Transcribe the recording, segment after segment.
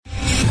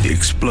The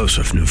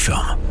explosive new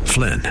film,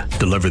 Flynn,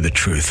 deliver the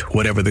truth,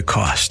 whatever the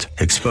cost,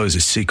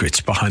 exposes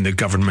secrets behind the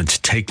government's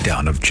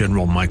takedown of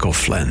General Michael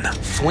Flynn.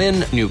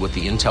 Flynn knew what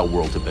the intel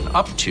world had been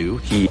up to.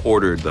 He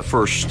ordered the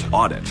first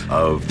audit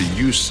of the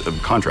use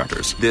of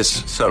contractors.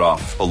 This set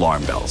off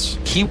alarm bells.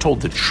 He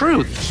told the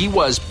truth. He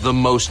was the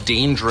most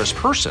dangerous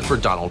person for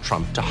Donald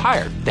Trump to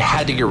hire. They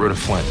had to get rid of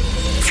Flynn.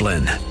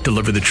 Flynn,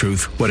 deliver the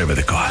truth, whatever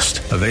the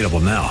cost. Available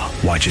now.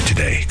 Watch it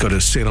today. Go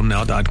to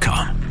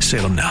salemnow.com.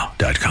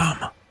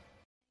 salemnow.com.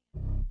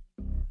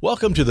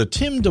 Welcome to the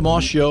Tim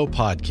DeMoss Show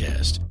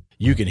podcast.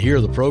 You can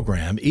hear the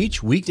program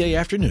each weekday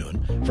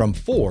afternoon from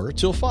 4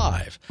 till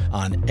 5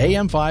 on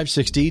AM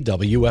 560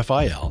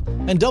 WFIL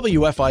and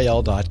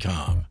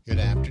WFIL.com. Good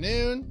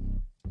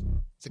afternoon.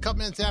 It's a couple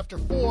minutes after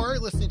 4,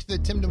 listening to the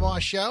Tim DeMoss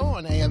Show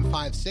on AM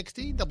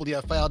 560,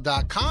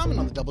 WFIL.com,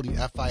 and on the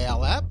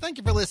WFIL app. Thank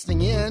you for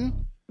listening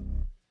in.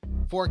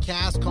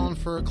 Forecast calling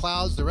for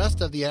clouds the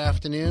rest of the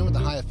afternoon with a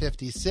high of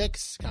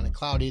 56. Kind of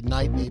cloudy at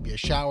night, maybe a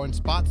shower in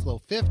spots, low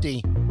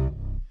 50.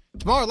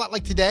 Tomorrow, a lot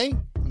like today.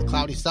 On the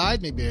cloudy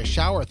side, maybe a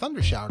shower, a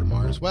thunder shower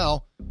tomorrow as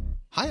well.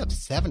 High of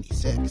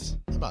 76.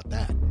 How about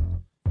that?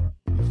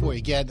 Before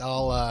you get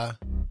all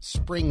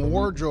spring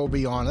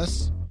wardrobe-y on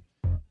us,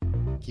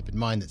 keep in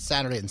mind that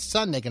Saturday and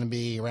Sunday are going to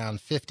be around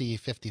 50,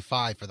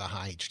 55 for the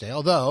high each day.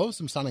 Although,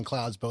 some sun and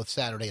clouds both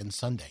Saturday and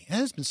Sunday. It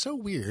has been so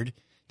weird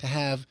to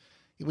have,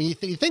 when you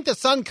think the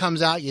sun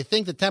comes out, you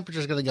think the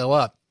temperature is going to go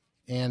up.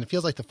 And it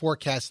feels like the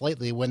forecast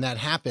lately, when that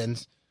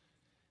happens,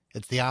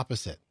 it's the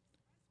opposite.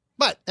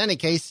 But in any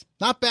case,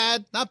 not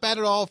bad at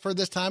all for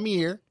this time of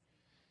year.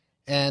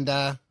 And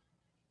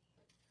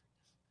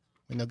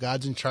we know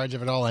God's in charge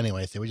of it all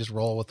anyway, so we just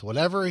roll with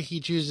whatever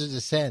he chooses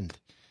to send.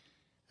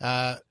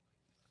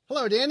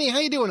 Hello, Danny. How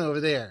you doing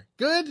over there?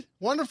 Good?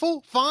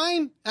 Wonderful?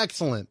 Fine?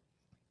 Excellent.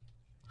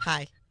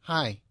 Hi.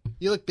 Hi.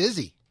 You look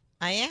busy.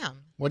 I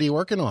am. What are you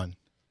working on?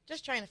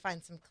 Just trying to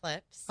find some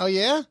clips. Oh,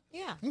 yeah?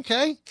 Yeah.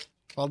 Okay.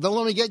 Well, don't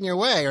let me get in your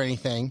way or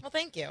anything. Well,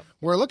 thank you.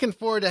 We're looking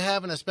forward to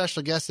having a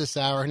special guest this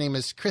hour. Her name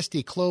is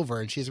Christy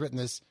Clover, and she's written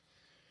this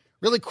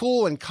really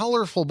cool and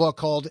colorful book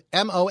called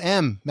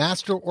MOM,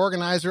 Master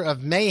Organizer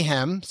of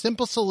Mayhem,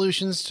 Simple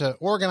Solutions to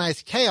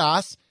Organize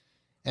Chaos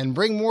and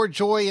Bring More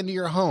Joy into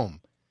Your Home.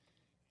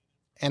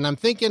 And I'm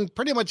thinking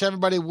pretty much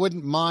everybody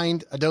wouldn't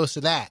mind a dose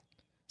of that.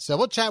 So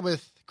we'll chat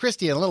with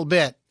Christy in a little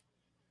bit.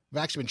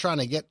 We've actually been trying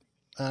to get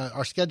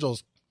our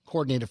schedules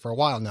coordinated for a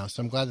while now,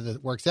 so I'm glad that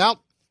it works out.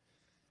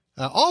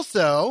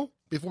 Also,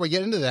 before we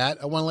get into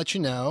that, I want to let you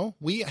know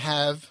we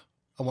have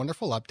a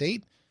wonderful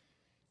update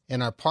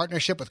in our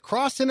partnership with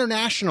Cross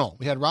International.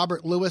 We had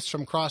Robert Lewis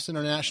from Cross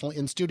International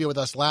in studio with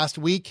us last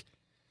week,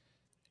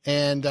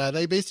 and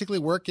they basically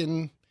work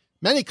in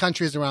many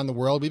countries around the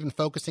world. We've been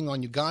focusing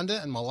on Uganda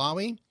and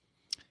Malawi,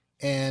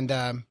 and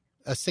a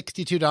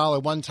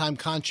 $62 one-time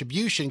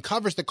contribution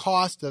covers the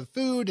cost of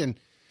food and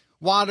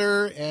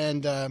water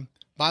and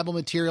Bible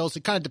materials.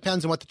 It kind of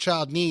depends on what the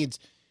child needs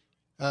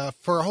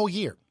for a whole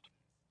year.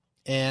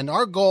 And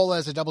our goal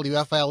as a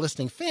WFIL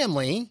listening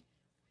family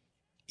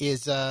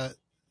is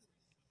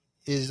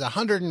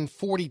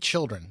 140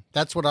 children.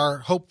 That's what our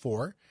hope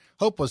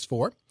was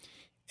for.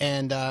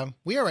 And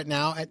we are right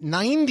now at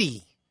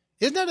 90.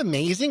 Isn't that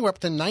amazing? We're up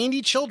to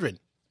 90 children.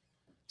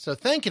 So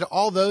thank you to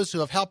all those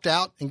who have helped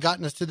out and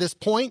gotten us to this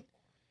point.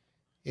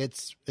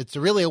 It's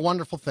really a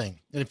wonderful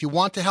thing. And if you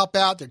want to help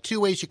out, there are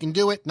two ways you can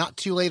do it. Not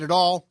too late at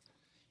all.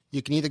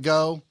 You can either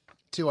go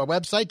to our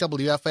website,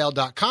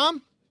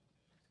 WFIL.com,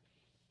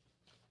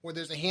 or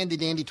there's a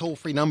handy-dandy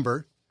toll-free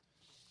number.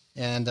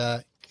 And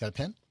you got a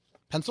pen?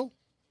 Pencil?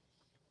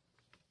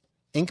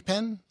 Ink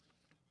pen?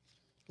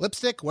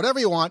 Lipstick? Whatever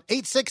you want.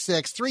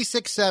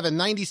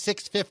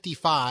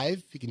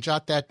 866-367-9655. You can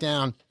jot that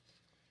down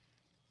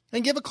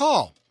and give a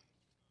call.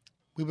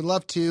 We would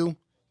love to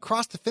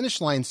cross the finish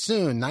line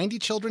soon. 90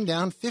 children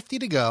down, 50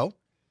 to go.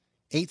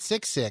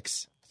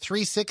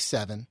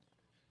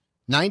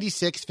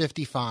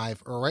 866-367-9655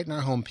 or right on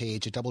our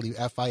homepage at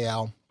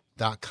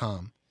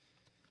WFIL.com.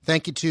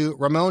 Thank you to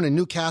Ramon in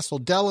Newcastle,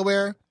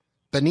 Delaware,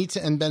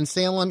 Benita and Ben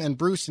Salem, and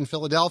Bruce in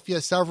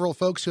Philadelphia, several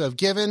folks who have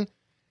given.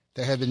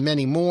 There have been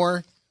many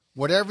more.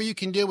 Whatever you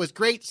can do is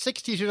great.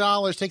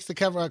 $62 takes the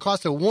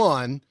cost of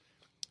one.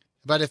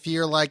 But if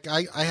you're like,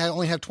 I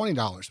only have $20,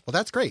 well,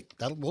 that's great.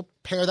 We'll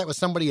pair that with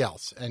somebody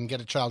else and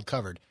get a child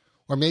covered.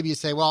 Or maybe you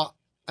say, well,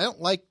 I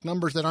don't like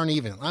numbers that aren't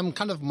even. I'm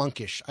kind of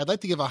monkish. I'd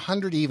like to give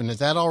 100 even. Is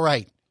that all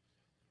right?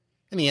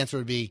 And the answer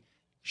would be,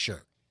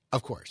 sure,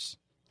 of course.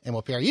 And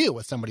we'll pair you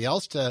with somebody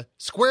else to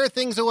square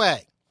things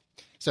away.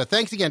 So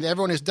thanks again to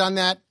everyone who's done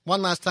that.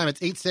 One last time, it's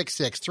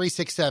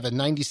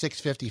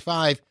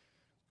 866-367-9655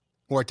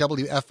 or at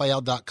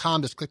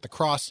WFIL.com. Just click the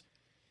Cross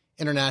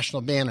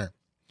International banner.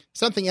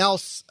 Something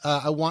else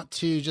I want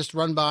to just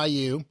run by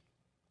you.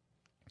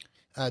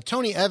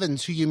 Tony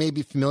Evans, who you may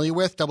be familiar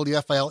with,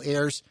 WFIL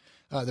airs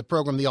the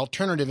program The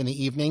Alternative in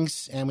the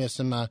evenings, and we have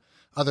some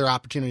other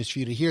opportunities for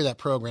you to hear that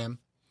program.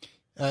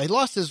 He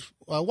lost his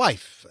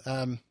wife.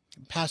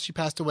 She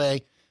passed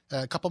away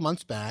a couple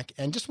months back,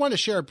 and just wanted to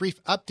share a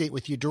brief update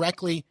with you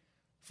directly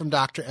from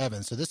Dr.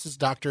 Evans. So this is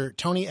Dr.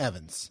 Tony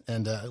Evans,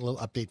 and a little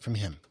update from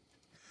him.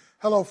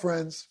 Hello,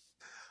 friends.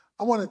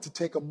 I wanted to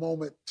take a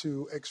moment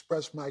to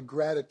express my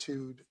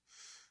gratitude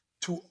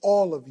to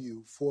all of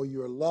you for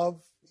your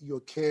love, your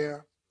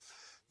care,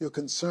 your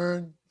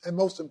concern, and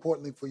most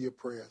importantly, for your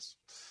prayers.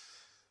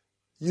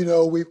 You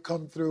know, we've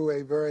come through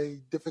a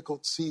very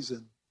difficult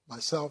season,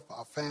 myself,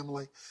 our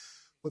family,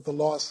 with the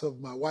loss of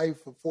my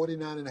wife of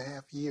 49 and a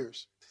half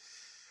years.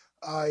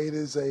 It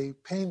is a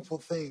painful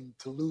thing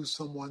to lose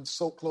someone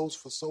so close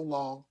for so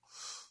long,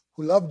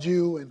 who loved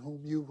you and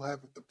whom you have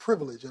the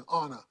privilege and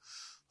honor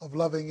of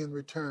loving in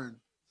return.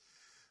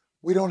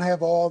 We don't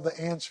have all the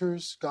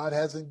answers. God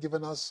hasn't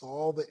given us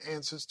all the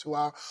answers to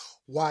our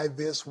why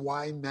this,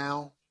 why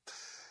now.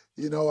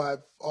 You know,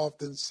 I've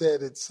often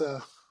said it's,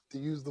 to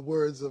use the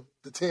words of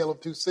The Tale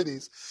of Two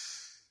Cities,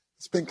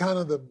 it's been kind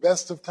of the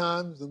best of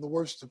times and the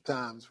worst of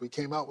times. We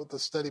came out with the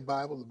study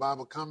Bible, the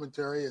Bible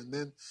commentary, and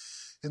then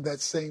in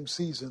that same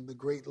season, the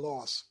great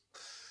loss.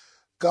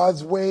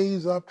 God's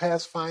ways are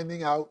past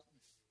finding out,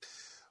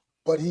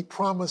 but he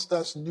promised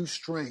us new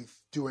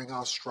strength during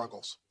our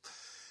struggles.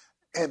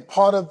 And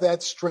part of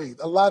that strength,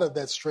 a lot of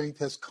that strength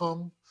has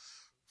come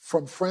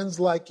from friends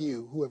like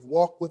you who have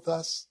walked with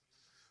us,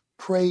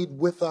 prayed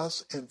with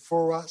us and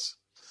for us,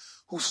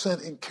 who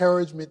sent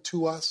encouragement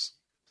to us.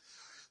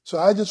 So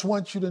I just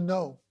want you to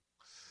know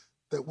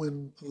that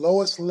when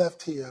Lois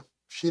left here,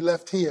 she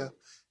left here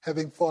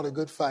having fought a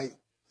good fight,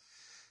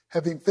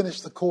 having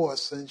finished the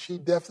course, and she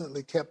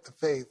definitely kept the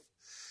faith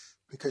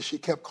because she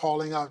kept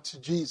calling out to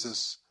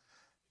Jesus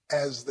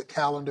as the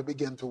calendar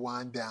began to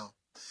wind down.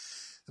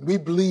 And we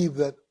believe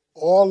that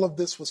all of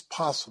this was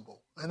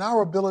possible, and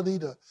our ability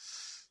to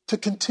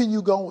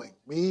continue going.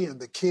 Me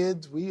and the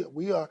kids, we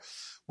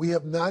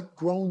have not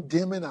grown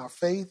dim in our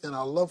faith and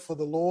our love for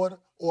the Lord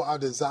or our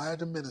desire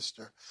to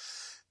minister.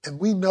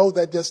 And we know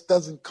that just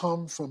doesn't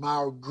come from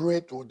our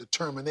grit or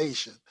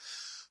determination,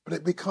 but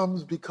it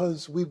becomes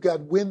because we've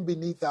got wind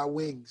beneath our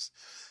wings,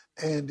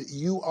 and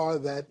you are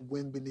that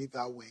wind beneath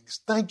our wings.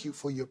 Thank you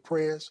for your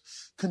prayers.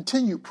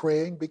 Continue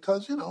praying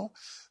because, you know,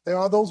 there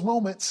are those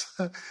moments,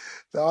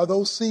 there are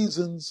those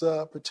seasons,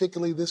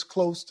 particularly this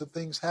close to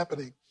things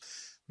happening,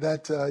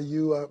 that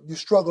you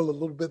struggle a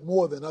little bit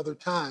more than other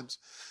times.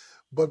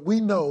 But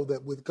we know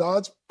that with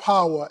God's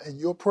power and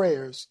your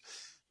prayers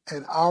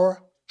and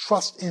our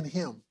trust in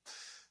him,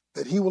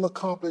 that he will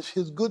accomplish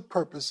his good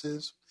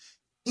purposes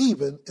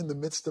even in the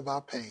midst of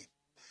our pain.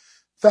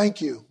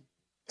 Thank you.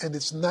 And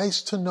it's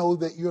nice to know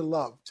that you're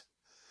loved,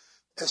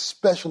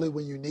 especially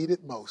when you need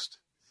it most.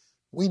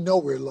 We know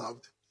we're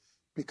loved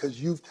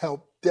because you've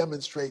helped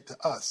demonstrate to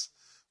us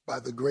by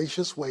the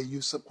gracious way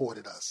you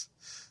supported us.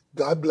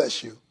 God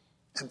bless you,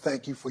 and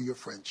thank you for your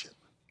friendship.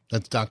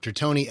 That's Dr.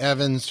 Tony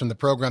Evans from the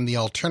program The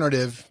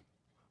Alternative,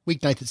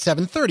 weeknights at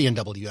 7:30 on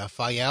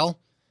WFIL.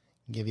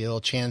 Give you a little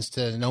chance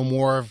to know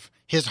more of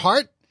his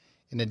heart,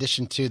 in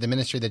addition to the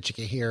ministry that you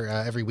can hear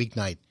every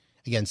weeknight.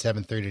 Again,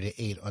 7:30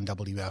 to 8 on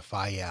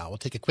WFIL. We'll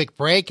take a quick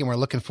break, and we're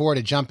looking forward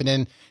to jumping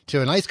in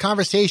to a nice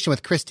conversation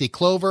with Christy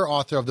Clover,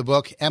 author of the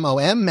book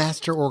MOM,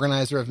 Master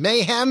Organizer of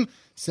Mayhem,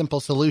 Simple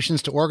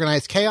Solutions to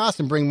Organize Chaos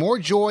and Bring More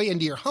Joy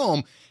into Your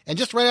Home. And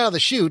just right out of the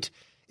chute,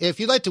 if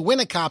you'd like to win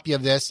a copy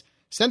of this,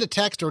 send a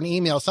text or an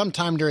email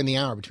sometime during the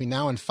hour between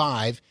now and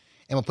 5,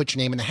 and we'll put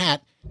your name in the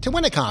hat to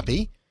win a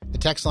copy. The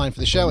text line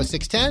for the show is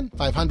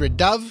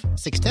 610-500-DOVE,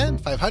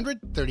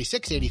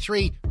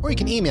 610-500-3683, or you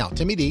can email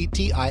Timmy D,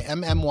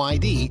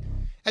 TIMMYD,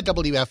 at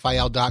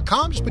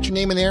WFIL.com. Just put your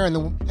name in there and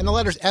the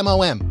letters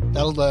MOM.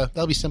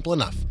 That'll be simple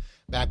enough.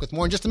 Back with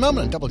more in just a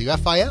moment on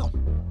WFIL.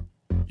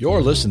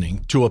 You're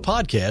listening to a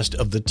podcast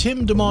of The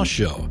Tim DeMoss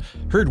Show,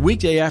 heard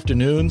weekday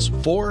afternoons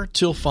 4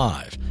 till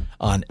 5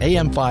 on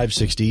AM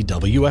 560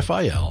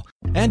 WFIL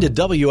and at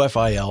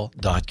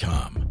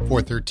WFIL.com.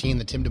 413,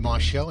 The Tim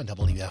DeMoss Show and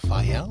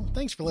WFIL.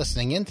 Thanks for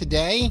listening in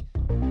today.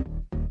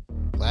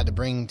 Glad to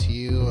bring to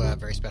you a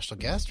very special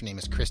guest. Her name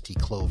is Christy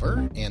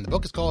Clover, and the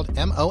book is called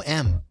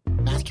MOM,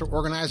 Master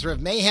Organizer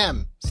of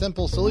Mayhem,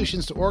 Simple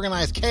Solutions to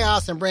Organize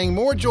Chaos and Bring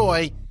More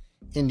Joy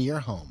into Your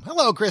Home.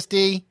 Hello,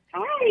 Christy.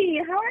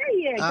 Hi, how are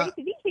you? Great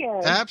to be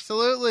here.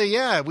 Absolutely,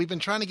 yeah. We've been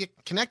trying to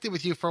get connected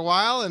with you for a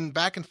while, and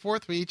back and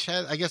forth. We each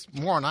had, I guess,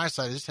 more on our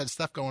side. Just had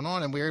stuff going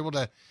on, and we were able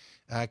to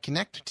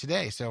connect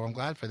today, so I'm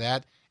glad for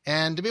that.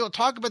 And to be able to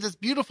talk about this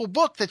beautiful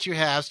book that you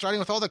have, starting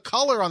with all the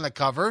color on the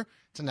cover.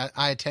 It's an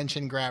eye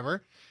attention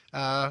grabber.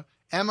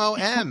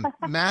 MOM,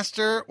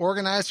 Master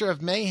Organizer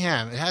of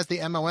Mayhem. It has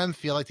the MOM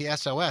feel like the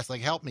SOS, like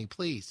help me,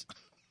 please.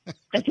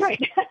 That's right.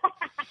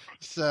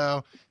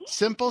 So,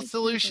 simple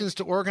solutions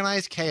to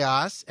organize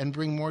chaos and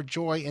bring more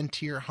joy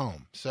into your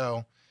home.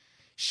 So,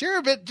 share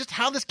a bit just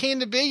how this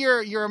came to be.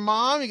 You're a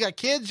mom, you got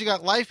kids, you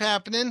got life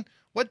happening.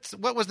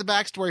 What was the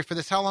backstory for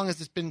this? How long has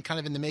this been kind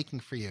of in the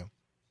making for you?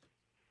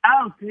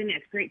 Oh,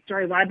 goodness, great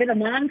story. Well, I've been a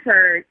mom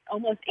for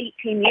almost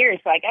 18 years,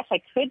 so I guess I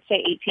could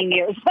say 18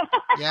 years.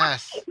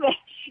 Yes. But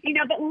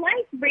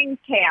life brings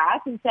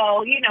chaos, and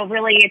so,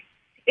 really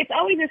it's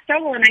always a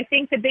struggle, and I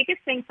think the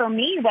biggest thing for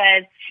me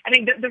was,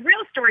 the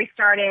real story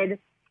started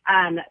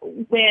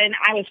when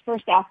I was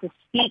first asked to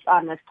speak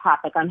on this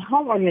topic on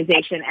home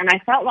organization, and I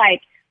felt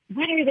like,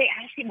 what are they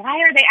asking? Why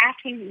are they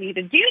asking me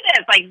to do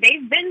this? Like,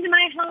 they've been to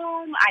my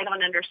home. I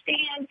don't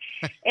understand.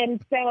 And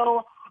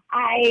so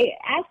I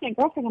asked my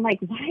girlfriend, I'm like,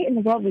 why in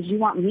the world would you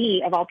want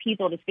me, of all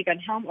people, to speak on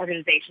home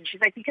organization? She's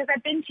like, because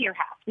I've been to your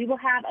house. We will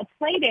have a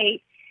play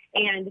date,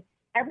 and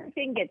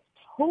everything gets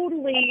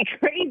totally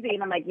crazy.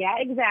 And I'm like, yeah,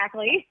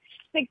 exactly.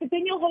 She's like, but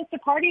then you'll host a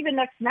party the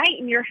next night,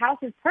 and your house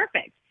is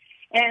perfect.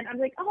 And I'm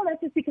like, oh,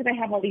 that's just because I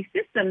have all these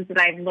systems that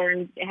I've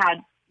learned how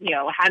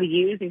to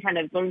use and kind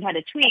of learned how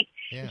to tweak.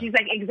 Yeah. She's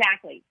like,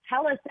 exactly.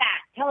 Tell us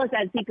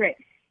that secret.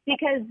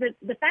 Because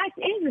the fact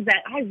is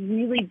that I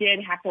really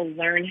did have to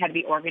learn how to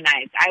be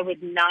organized. I was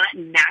not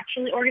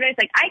naturally organized.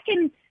 Like, I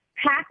can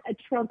pack a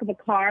trunk of a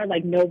car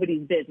like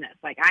nobody's business.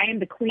 Like, I am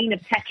the queen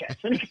of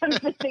Tetris when it comes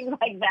to things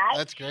like that.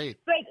 That's great.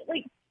 But,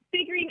 like,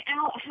 figuring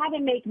out how to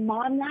make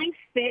mom life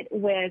fit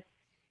with,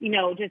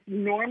 just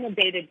normal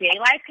day-to-day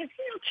life. Because,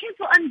 kids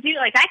will undo.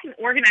 Like, I can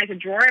organize a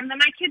drawer, and then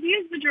my kids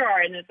use the drawer.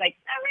 And it's like,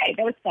 all right,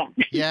 that was fun.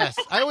 Yes.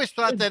 I always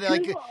thought that,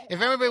 like,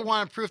 if everybody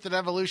wanted proof that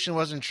evolution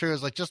wasn't true,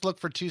 it's like, just look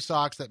for two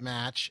socks that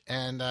match.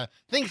 And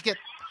things get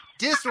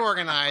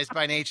disorganized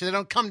by nature. They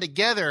don't come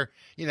together.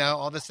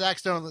 All the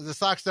socks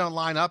don't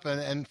line up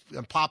and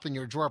pop in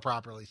your drawer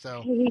properly.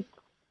 So,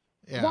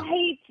 yeah.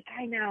 Right.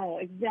 I know.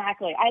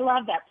 Exactly. I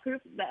love that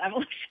proof that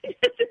evolution.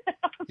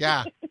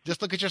 Yeah.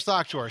 Just look at your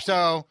sock drawer.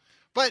 So,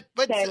 But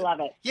I love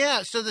it.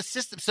 Yeah, so the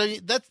system. So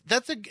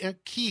that's a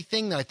key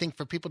thing that I think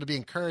for people to be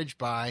encouraged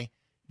by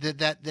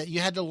that you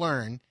had to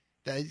learn.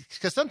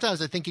 Because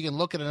sometimes I think you can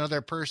look at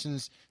another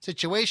person's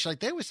situation like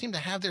they always seem to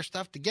have their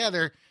stuff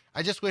together.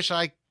 I just wish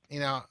I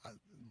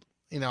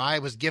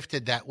was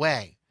gifted that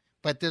way.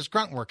 But there's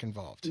grunt work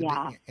involved.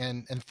 Yeah.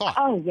 And thought.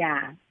 Oh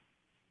yeah.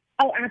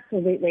 Oh,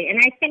 absolutely. And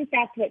I think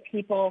that's what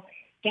people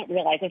don't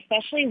realize,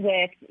 especially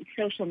with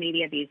social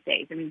media these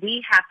days. I mean,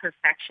 we have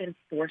perfection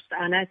forced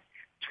on us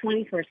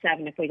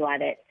 24/7 if we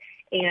let it.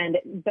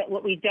 But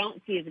what we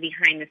don't see is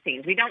behind the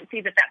scenes. We don't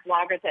see that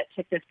blogger that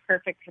took this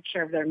perfect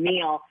picture of their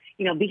meal,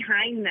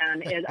 behind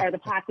them are the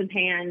pots and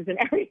pans and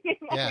everything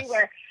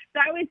everywhere. So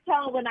I always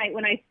tell when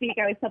I speak,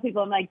 I always tell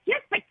people, I'm like,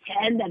 just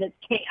pretend that it's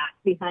chaos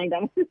behind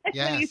them.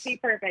 When you see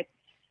perfect.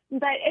 And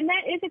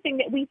that is the thing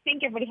that we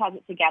think everybody has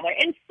it together.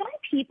 And some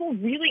people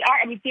really are.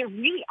 I mean, there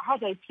really are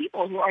those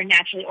people who are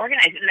naturally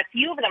organized. And a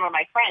few of them are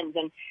my friends.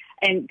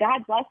 And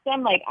God bless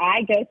them. Like,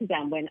 I go to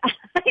them when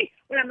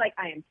I'm like,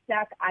 I am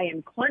stuck. I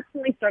am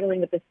constantly struggling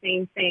with the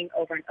same thing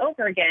over and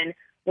over again.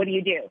 What do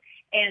you do?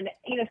 And,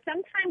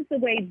 sometimes the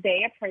way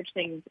they approach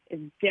things is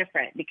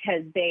different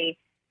because they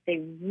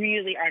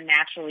really are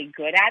naturally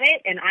good at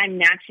it. And I'm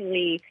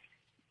naturally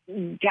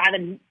got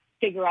to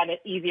figure out an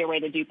easier way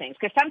to do things.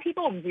 Because some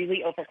people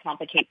really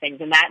overcomplicate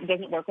things, and that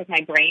doesn't work with my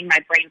brain. My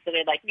brain's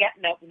literally like,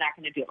 nope, I'm not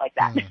going to do it like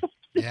that.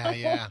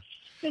 Yeah.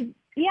 So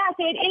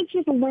it is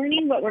just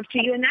learning what works for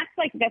you. And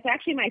that's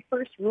actually my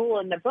first rule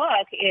in the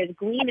book is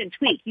glean and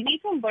tweak. You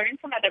need to learn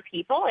from other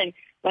people, and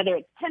whether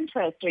it's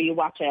Pinterest or you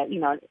watch a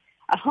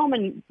home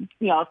and,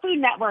 a Food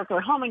Network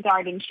or Home and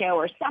Garden show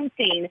or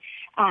something,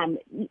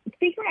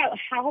 figure out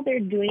how they're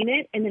doing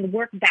it and then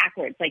work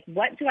backwards. Like,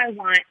 what do I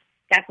want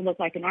that to look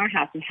like in our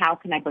house, and how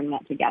can I bring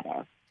that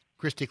together?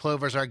 Christy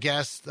Clover is our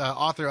guest,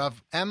 author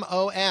of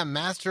MOM,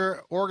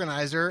 Master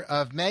Organizer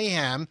of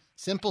Mayhem,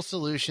 Simple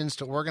Solutions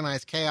to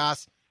Organize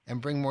Chaos and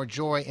Bring More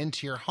Joy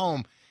into Your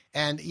Home.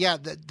 And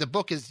the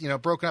book is,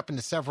 broken up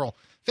into several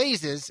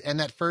phases. And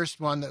that first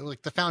one,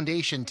 like the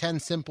foundation, 10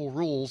 simple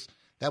rules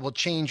that will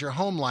change your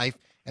home life,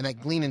 and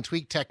that glean and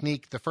tweak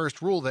technique, the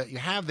first rule that you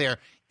have there.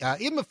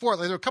 Even before,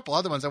 there were a couple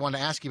other ones I wanted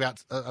to ask you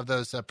about of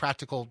those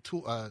practical,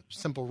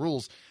 simple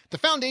rules. The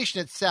foundation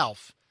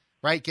itself,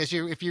 right? Because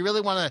if you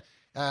really want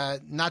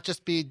to not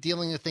just be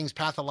dealing with things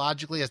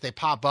pathologically as they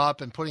pop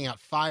up and putting out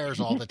fires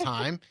all the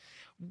time,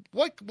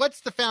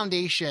 what's the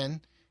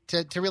foundation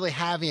to really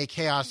having a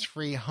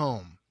chaos-free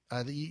home?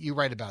 You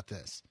write about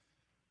this.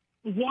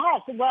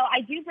 Yes. Well,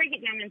 I do break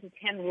it down into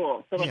 10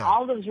 rules. So when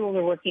all those rules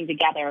are working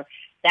together,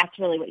 that's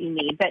really what you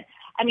need. But,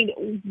 I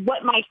mean, we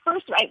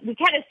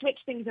kind of switch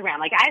things around.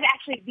 Like, I've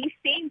actually, these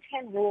same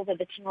 10 rules are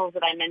the 10 rules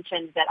that I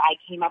mentioned that I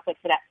came up with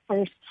for that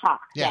first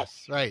talk.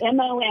 Yes, right.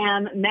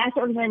 MOM, Master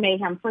Organizer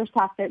Mayhem, first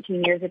talk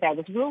 13 years ago.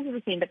 The rules are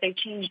the same, but they've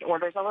changed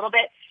orders a little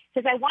bit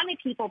because I wanted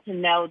people to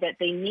know that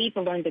they need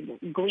to learn to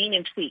glean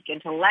and tweak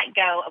and to let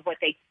go of what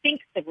they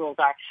think the rules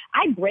are.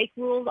 I break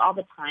rules all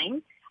the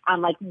time.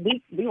 Like,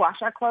 we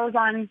wash our clothes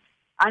on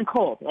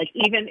cold, like,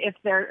 even if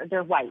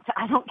they're white.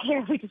 I don't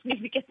care. We just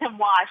need to get them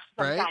washed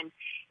sometimes.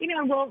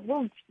 Right.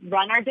 We'll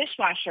run our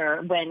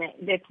dishwasher when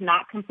it's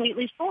not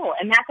completely full,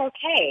 and that's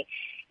okay.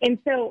 And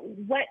so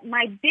what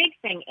my big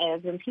thing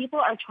is when people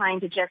are trying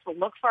to just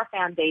look for a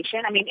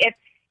foundation, I mean,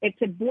 if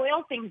to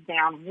boil things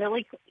down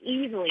really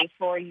easily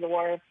for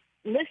your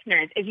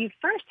listeners is you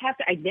first have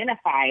to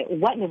identify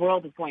what in the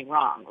world is going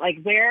wrong. Like,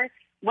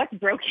 what's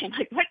broken?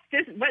 Like,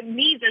 what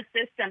needs a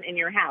system in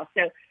your house?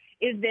 So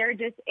is there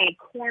just a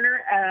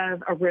corner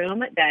of a room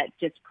that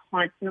just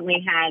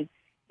constantly has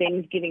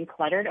things getting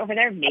cluttered over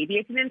there. Maybe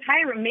it's an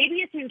entire room.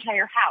 Maybe it's an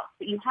entire house.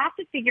 But you have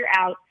to figure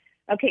out,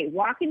 okay,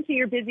 walk into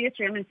your busiest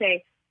room and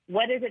say,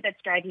 what is it that's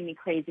driving me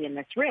crazy in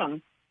this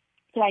room?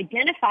 So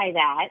identify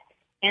that,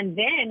 and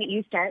then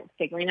you start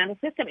figuring out a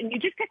system. And you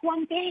just pick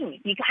one thing.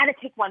 You got to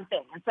pick one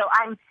thing. And so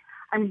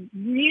I'm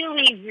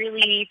really,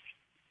 really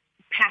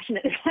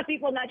passionate about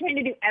people not trying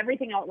to do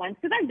everything all at once,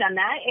 because I've done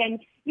that, and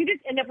you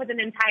just end up with an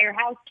entire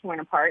house torn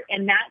apart,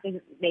 and that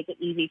doesn't make it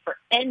easy for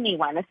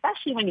anyone,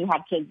 especially when you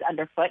have kids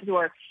underfoot who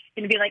are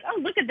going to be like, oh,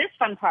 look at this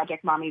fun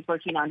project Mommy's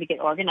working on to get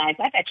organized.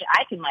 I bet you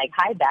I can,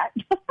 hide that.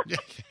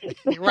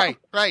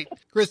 Right.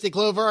 Christy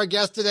Clover, our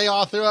guest today,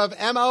 author of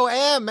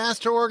MOM,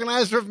 Master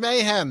Organizer of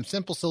Mayhem,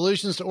 Simple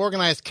Solutions to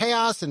Organize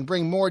Chaos and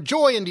Bring More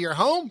Joy into Your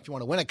Home. If you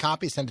want to win a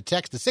copy, send a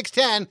text to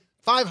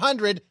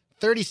 610-500-3683,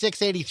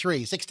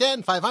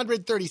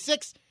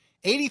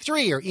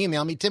 610-500-3683, or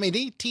email me, Timmy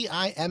D,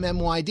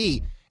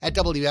 TIMMYD, at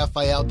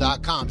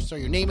WFIL.com. Just throw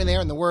your name in there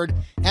and the word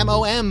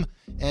MOM,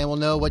 and we'll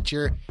know what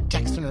you're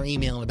texting or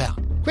emailing about.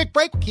 Quick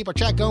break. We'll keep our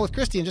chat going with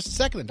Christy in just a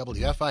second at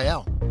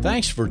WFIL.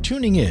 Thanks for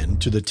tuning in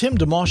to the Tim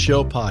DeMoss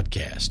Show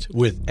podcast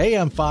with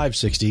AM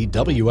 560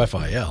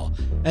 WFIL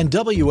and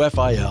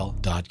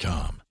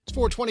WFIL.com. It's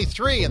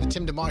 423 on the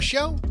Tim DeMoss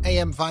Show,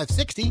 AM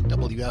 560,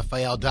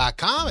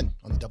 WFIL.com, and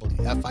on the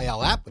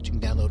WFIL app, which you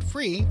can download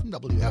free from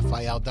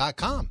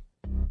WFIL.com.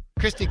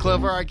 Christy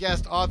Clover, our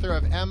guest, author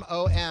of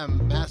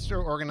MOM, Master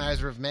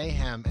Organizer of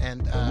Mayhem.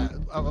 And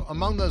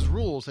among those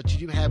rules that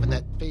you do have in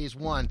that phase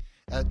one,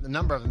 a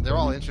number of them, they're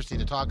all interesting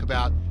to talk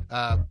about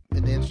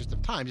in the interest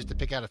of time, just to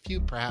pick out a few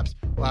perhaps.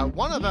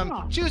 One of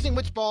them, choosing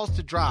which balls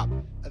to drop.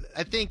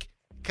 I think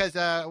because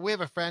we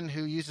have a friend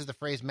who uses the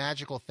phrase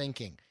magical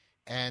thinking,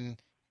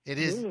 and it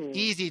is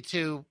easy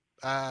to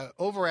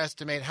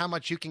overestimate how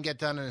much you can get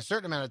done in a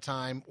certain amount of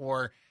time,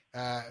 or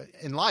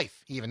in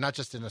life even, not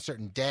just in a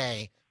certain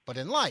day, but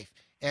in life.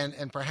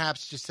 And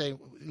perhaps just say,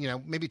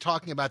 maybe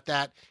talking about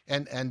that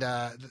and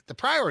the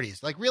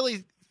priorities,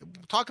 really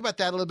talk about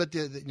that a little bit.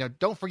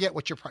 Don't forget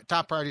what your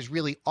top priorities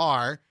really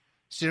are,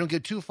 so you don't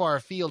get too far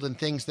afield in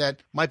things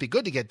that might be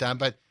good to get done,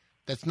 but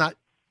that's not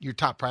your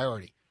top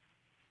priority.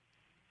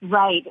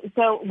 Right.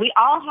 So we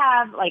all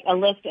have a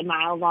list a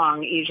mile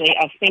long, usually,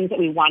 of things that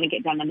we want to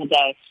get done in the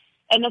day.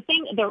 And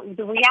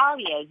the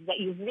reality is that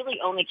you really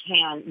only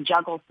can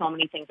juggle so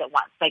many things at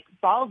once.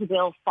 Balls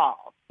will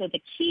fall. So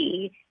the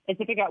key is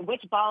to figure out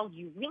which balls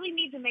you really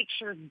need to make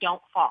sure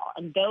don't fall.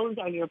 And those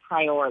are your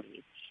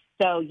priorities.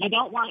 So you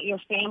don't want your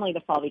family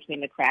to fall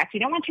between the cracks. You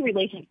don't want your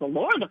relationship with the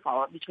Lord to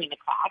fall between the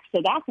cracks.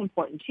 So that's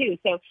important too.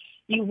 So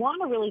you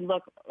want to really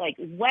look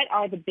what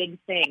are the big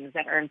things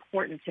that are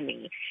important to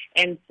me?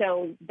 And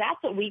so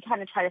that's what we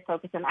kind of try to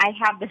focus on. I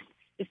have this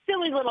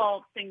silly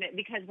little thing that,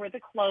 because we're the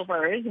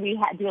Clovers, we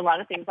do a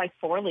lot of things like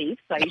 4 leaves.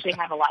 So I usually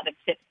have a lot of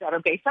tips that are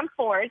based on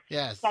 4s.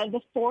 Yes. So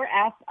the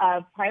 4F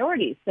of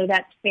priorities. So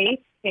that's faith,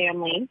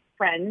 family,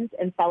 friends,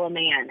 and fellow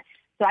man.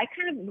 So I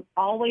kind of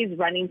always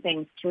running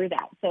things through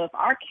that. So if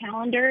our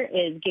calendar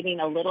is getting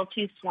a little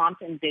too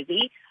swamped and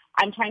busy,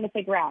 I'm trying to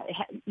figure out,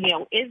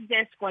 is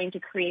this going to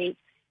create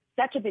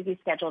such a busy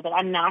schedule that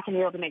I'm not going to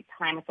be able to make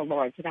time with the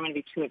Lord because I'm going to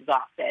be too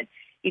exhausted?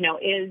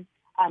 Is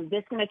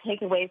this going to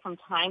take away from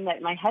time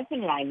that my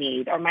husband and I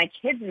need, or my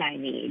kids and I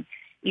need?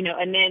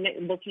 And then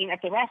looking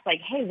at the rest,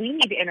 hey, we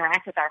need to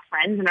interact with our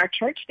friends and our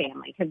church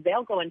family, because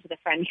they'll go into the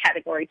friend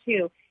category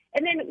too.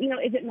 And then,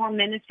 is it more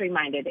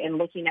ministry-minded in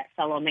looking at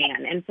fellow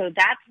man? And so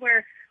that's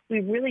where we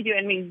really do.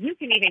 I mean, you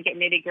can even get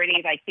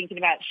nitty-gritty, thinking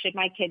about, should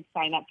my kids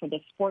sign up for the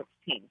sports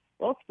team?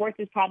 Well, sports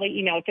is probably,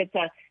 if it's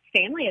a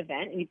family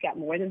event and you've got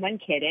more than one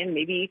kid in,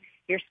 maybe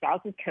your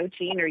spouse is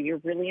coaching or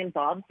you're really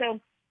involved. So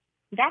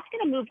that's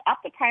going to move up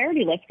the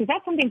priority list, because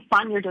that's something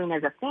fun you're doing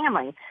as a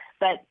family.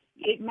 But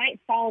it might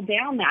fall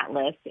down that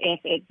list if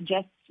it's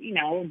just,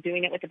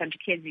 doing it with a bunch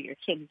of kids that your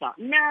kids don't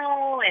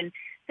know. And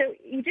so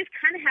you just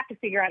kind of have to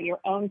figure out your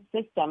own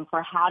system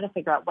for how to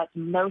figure out what's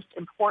most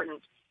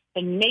important,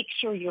 and make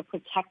sure you're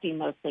protecting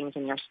those things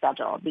in your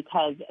schedule,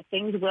 because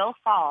things will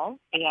fall,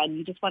 and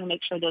you just want to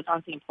make sure those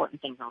aren't the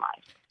important things in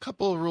life. A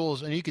couple of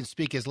rules, and you can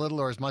speak as little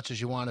or as much as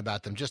you want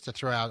about them, just to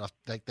throw out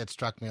that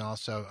struck me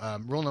also.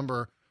 Rule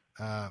number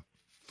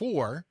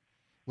 4,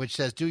 which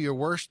says, do your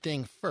worst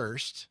thing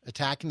first,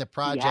 attacking the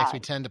projects we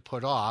tend to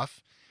put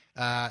off.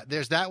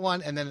 There's that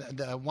one, and then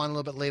the one a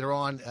little bit later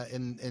on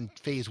in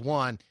phase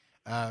 1,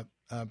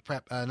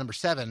 prep number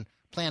 7,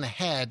 plan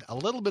ahead. A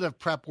little bit of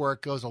prep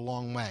work goes a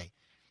long way.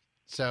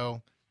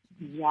 So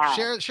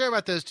share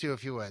about those two,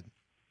 if you would.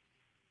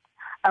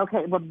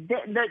 Okay, well,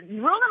 the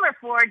rule number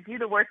 4, do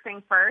the worst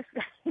thing first,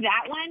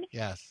 that one.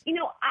 Yes.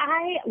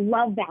 I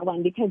love that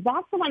one, because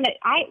that's the one that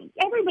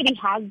everybody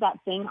has that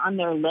thing on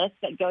their list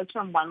that goes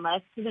from one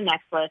list to the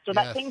next list, or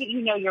that thing that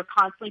you're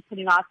constantly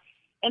putting off,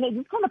 and it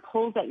just kind of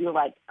pulls at you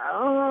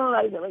oh,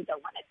 I really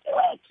don't want to do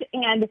it.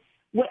 And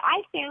what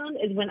I found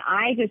is when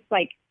I just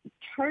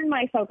turn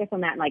my focus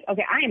on that and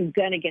okay, I am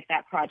going to get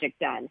that project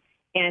done,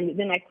 And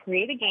then I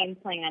create a game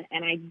plan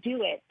and I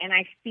do it and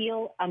I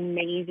feel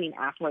amazing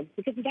afterwards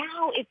because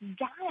now it's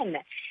done.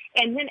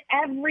 And then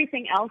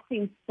everything else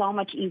seems so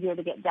much easier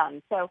to get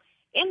done. So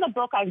in the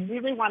book, I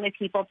really wanted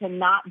people to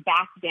not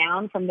back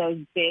down from those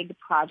big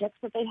projects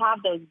that they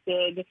have, those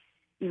big,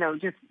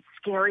 just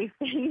scary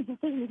things that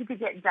they need to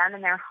get done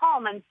in their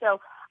home. And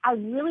so I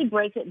really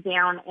break it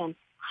down in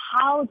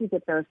how to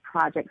get those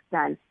projects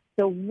done.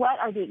 So what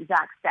are the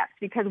exact steps?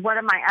 Because one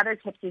of my other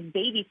tips is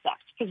baby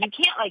steps. Because you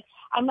can't,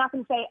 I'm not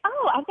going to say,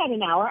 I've got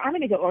an hour, I'm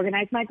going to go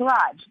organize my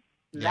garage.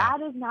 Yeah.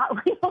 That is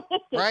not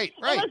realistic. Right.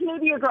 Unless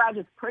maybe your garage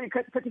is pretty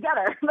put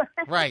together.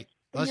 Right.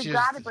 You've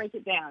got to break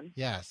it down.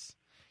 Yes.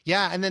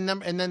 Yeah, and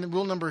then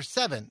rule number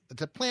 7,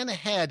 to plan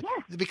ahead,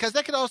 because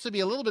that could also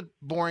be a little bit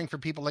boring for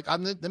people. Let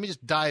me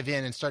just dive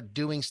in and start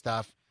doing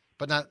stuff,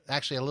 but not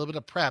actually a little bit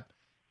of prep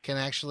can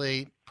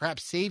actually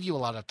perhaps save you a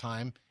lot of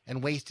time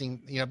and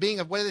wasting, being,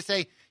 what do they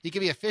say? You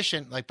can be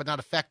efficient, but not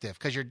effective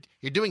because you're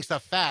doing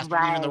stuff fast, but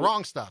you're doing the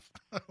wrong stuff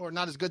or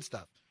not as good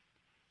stuff.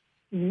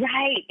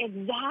 Right,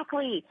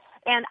 exactly.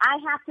 And I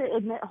have to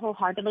admit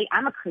wholeheartedly,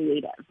 I'm a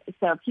creative.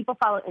 So if people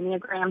follow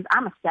Enneagrams,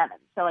 I'm a 7.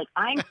 So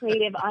I'm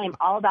creative. I am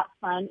all about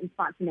fun and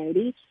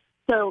spontaneity.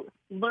 So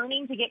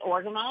learning to get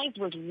organized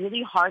was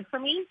really hard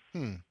for me.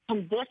 And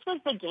this was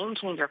the game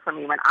changer for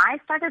me when I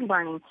started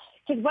learning.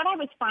 Because what I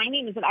was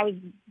finding is that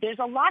there's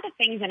a lot of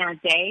things in our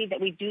day that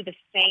we do the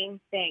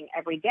same thing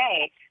every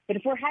day. But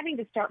if we're having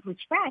to start from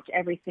scratch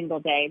every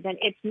single day, then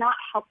it's not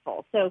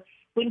helpful. So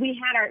when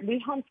we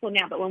homeschool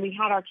now, but when we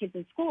had our kids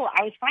in school,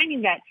 I was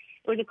finding that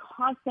it was a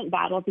constant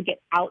battle to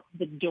get out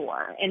the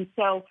door. And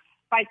so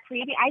by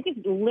creating, I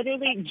just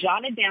literally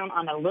jotted down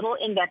on a little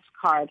index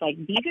card,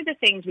 these are the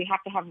things we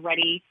have to have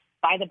ready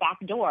by the back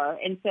door.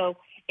 And so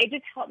it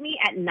just helped me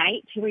at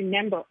night to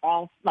remember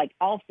all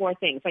 4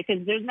 things.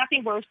 Because there's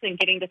nothing worse than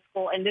getting to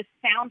school. And this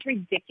sounds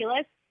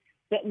ridiculous,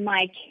 but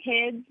my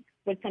kids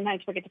would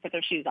sometimes forget to put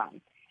their shoes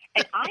on.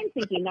 And I'm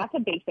thinking that's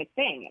a basic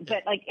thing.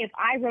 But if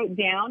I wrote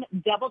down,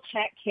 double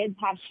check kids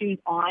have shoes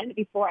on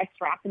before I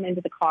strap them into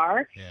the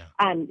car. Yeah.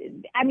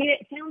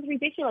 It sounds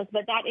ridiculous,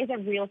 but that is a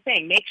real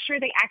thing. Make sure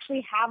they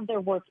actually have their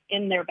work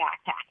in their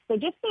backpack. So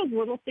just those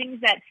little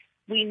things that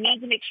we need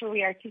to make sure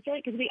we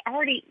articulate because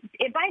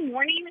by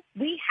morning,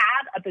 we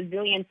have a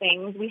bazillion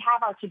things. We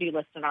have our to-do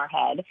list in our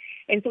head.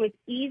 And so it's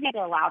easy to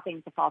allow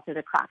things to fall through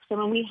the cracks. So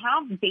when we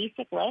have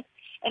basic lists,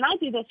 and I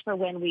do this for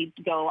when we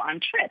go on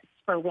trips,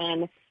 for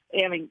when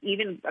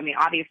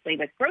obviously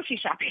with grocery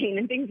shopping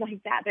and things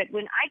like that, but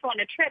when I go on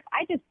a trip,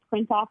 I just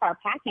print off our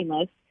packing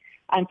list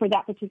for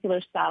that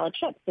particular style of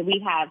trip. So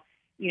we have,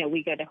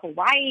 we go to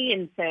Hawaii.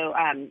 And so,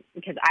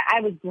 because I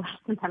was blessed,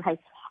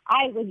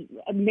 I was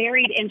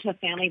married into a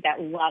family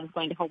that loves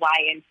going to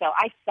Hawaii. And so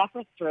I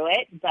suffer through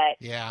it, but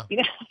you have a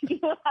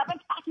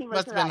packing list.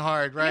 Must have been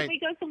hard, right? If we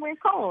go somewhere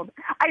cold.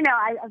 I know,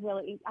 I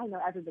know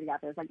everybody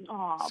out there is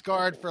oh.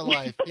 Scarred for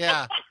life.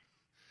 Yeah.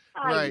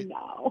 I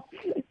know.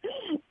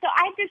 So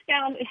I just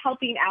found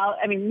helping out,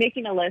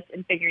 making a list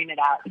and figuring it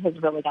out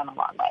has really gone a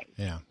long way.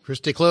 Yeah.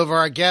 Christy Clover,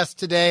 our guest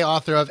today,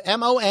 author of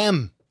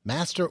MOM,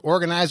 Master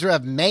Organizer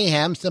of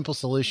Mayhem, Simple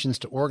Solutions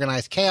to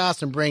Organize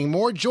Chaos and Bring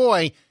More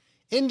Joy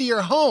into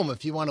your home.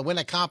 If you want to win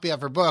a copy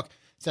of her book,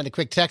 send a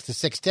quick text to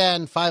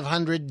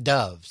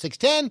 610-500-DOVE,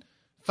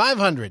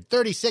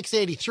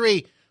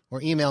 610-500-3683,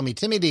 or email me,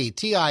 Timmy D,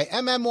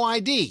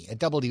 TIMMYD, at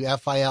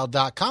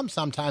WFIL.com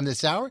sometime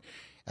this hour.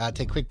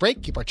 Take a quick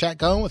break. Keep our chat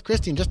going with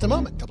Christy in just a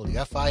moment.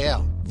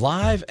 WFIL.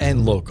 Live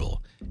and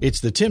local. It's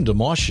the Tim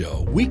DeMoss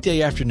Show,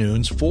 weekday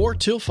afternoons 4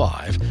 till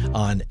 5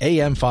 on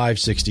AM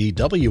 560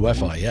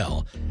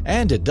 WFIL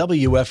and at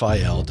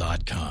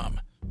WFIL.com.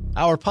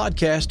 Our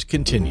podcast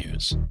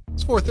continues.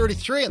 It's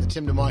 4:33 on the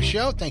Tim DeMoss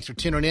Show. Thanks for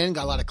tuning in.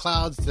 Got a lot of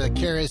clouds to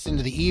carry us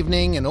into the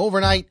evening and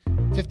overnight.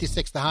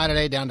 56 the high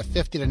today, down to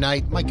 50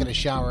 tonight. Might get a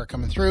shower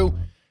coming through.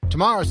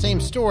 Tomorrow, same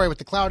story with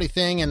the cloudy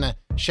thing and the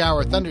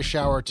thunder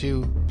shower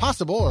to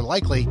possible or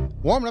likely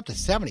warming up to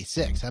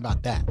 76. How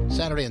about that?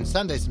 Saturday and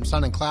Sunday, some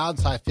sun and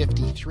clouds. High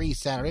 53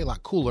 Saturday, a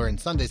lot cooler. And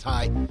Sunday's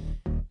high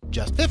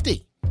just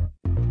 50.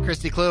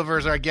 Christy Clover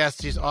is our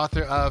guest. She's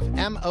author of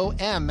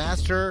MOM,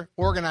 Master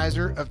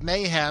Organizer of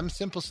Mayhem,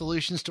 Simple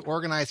Solutions to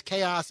Organize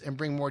Chaos and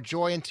Bring More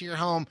Joy into your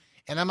home.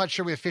 And I'm not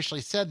sure we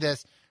officially said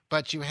this,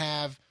 but you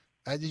have,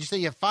 did you say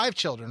you have 5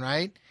 children,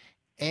 right?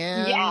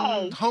 And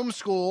yes.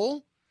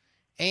 Homeschool.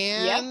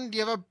 And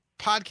you have a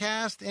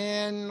podcast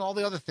and all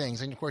the other things.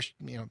 And, of course,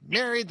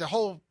 married, the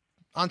whole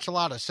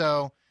enchilada.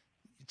 So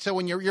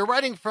when you're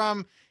writing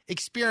from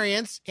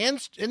experience and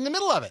in the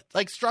middle of it,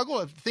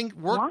 struggle,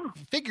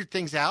 figure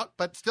things out,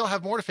 but still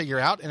have more to figure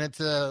out. And it's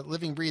a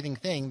living, breathing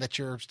thing that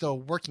you're still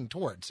working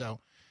toward. So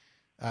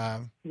I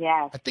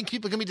think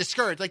people can be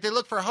discouraged. They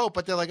look for hope,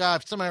 but they're like,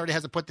 if someone already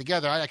has it put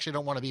together, I actually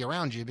don't want to be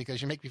around you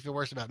because you make me feel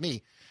worse about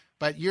me.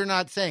 But you're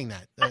not saying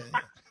that.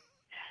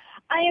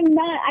 I am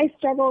not. I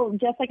struggle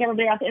just like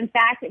everybody else. In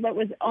fact, it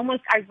was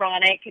almost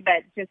ironic,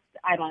 but it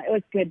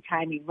was good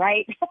timing,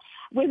 right?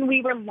 When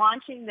we were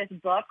launching this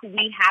book,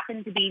 we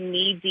happened to be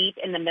knee deep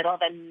in the middle of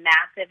a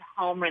massive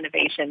home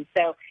renovation.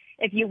 So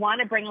if you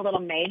want to bring a little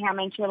mayhem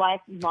into your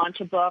life, launch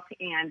a book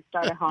and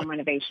start a home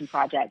renovation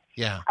project.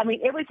 Yeah. I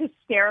mean, it was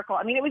hysterical.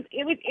 I mean,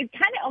 it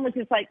kind of almost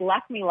just like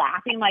left me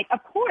laughing. Like,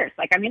 of course,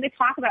 like, I'm going to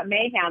talk about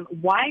mayhem.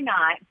 Why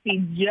not see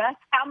just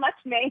how much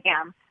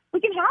mayhem we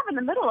can have in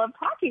the middle of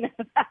talking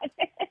about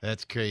it?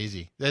 That's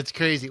crazy. That's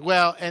crazy.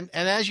 Well, and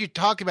as you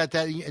talk about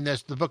that, and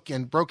there's the book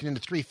and broken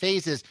into 3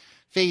 phases.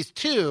 Phase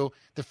 2,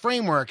 the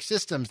framework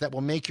systems that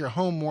will make your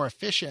home more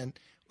efficient.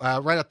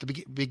 Right at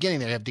the beginning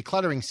there, you have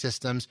decluttering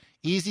systems,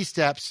 easy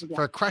steps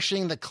for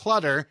crushing the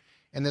clutter,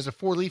 and there's a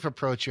 4-leaf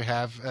approach you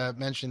have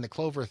mentioning the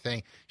clover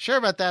thing. Share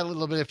about that a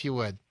little bit if you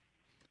would.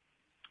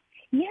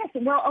 Yes.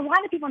 Well, a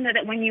lot of people know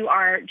that when you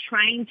are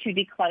trying to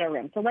declutter a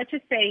room, so let's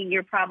just say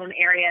your problem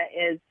area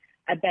is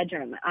a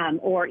bedroom,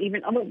 or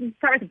even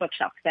start with a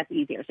bookshelf because that's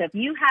easier. So if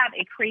you have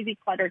a crazy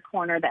cluttered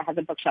corner that has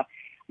a bookshelf,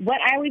 what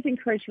I always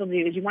encourage people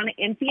to do is you want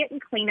to empty it and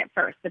clean it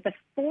first. But the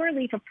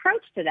 4-leaf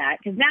approach to that,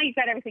 because now you've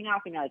got everything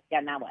off, and you're like,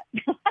 yeah, now what?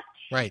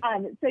 Right.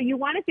 So you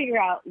want to figure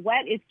out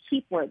what is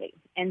keep worthy.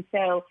 And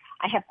so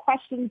I have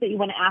questions that you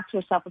want to ask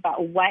yourself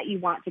about what you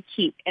want to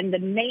keep. And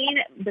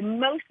the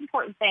most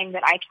important thing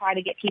that I try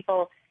to get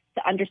people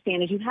to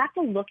understand is you have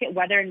to look at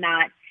whether or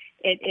not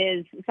it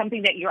is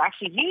something that you're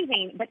actually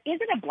using, but is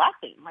it a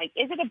blessing? Like,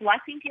 is it a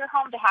blessing to your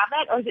home to have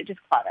that, or is it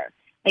just clutter?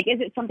 Like,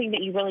 is it something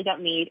that you really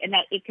don't need and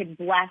that it could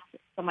bless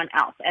someone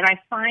else? And I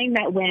find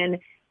that when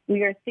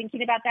we are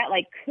thinking about that,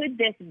 like, could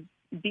this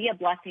be a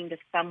blessing to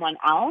someone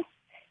else?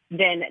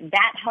 Then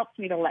that helps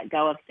me to let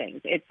go of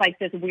things. It's like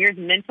this weird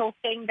mental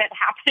thing that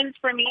happens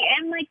for me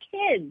and my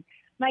kids.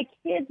 My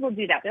kids will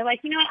do that. They're like,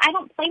 you know what? I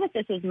don't play with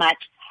this as much.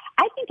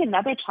 I think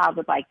another child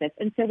would like this.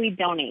 And so we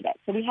donate it.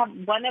 So we have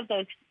one of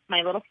those,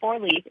 my little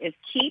 4-leaf is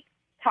keep,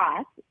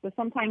 toss. So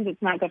sometimes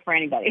it's not good for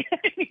anybody.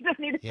 You just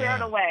need to throw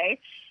it away.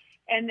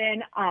 And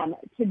then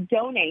to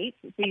donate,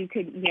 so you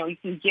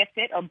can gift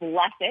it or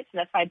bless it. So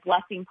that's my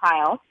blessing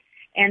pile.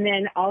 And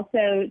then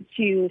also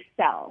to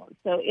sell.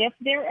 So if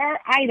there are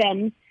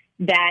items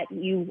that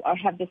you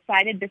have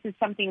decided this is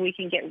something we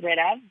can get rid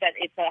of, that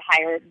it's a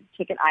higher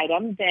ticket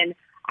item, then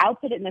I'll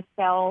put it in a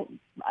sell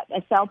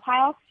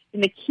pile.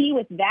 And the key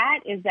with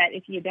that is that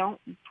if you don't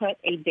put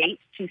a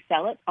date to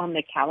sell it on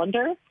the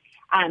calendar,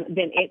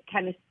 then it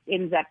kind of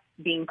ends up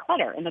being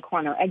clutter in the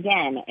corner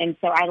again. And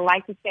so I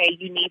like to say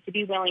you need to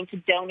be willing to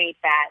donate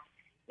that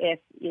if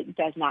it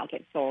does not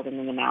get sold in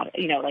an amount.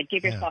 Like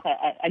give yourself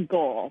a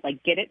goal,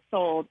 like get it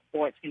sold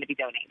or it's going to be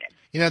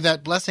donated.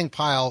 That blessing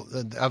pile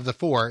of the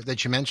 4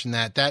 that you mentioned,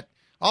 that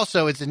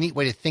also is a neat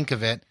way to think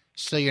of it.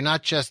 So you're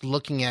not just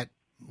looking at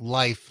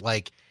life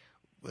like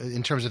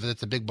in terms of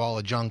it's a big ball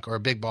of junk or a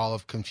big ball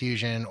of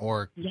confusion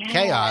or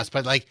chaos,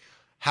 but like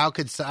how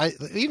could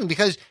even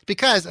because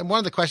one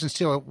of the questions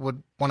too I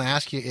would want to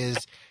ask you is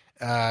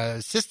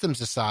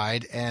systems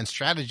aside and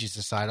strategies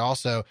aside,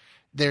 also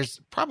there's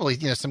probably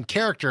some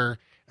character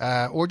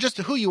or just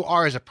who you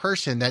are as a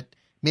person that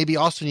maybe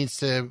also needs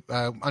to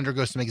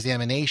undergo some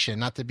examination,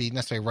 not to be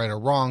necessarily right or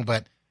wrong,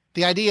 but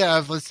the idea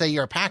of, let's say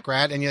you're a pack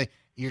rat and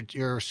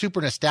you're super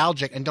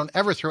nostalgic and don't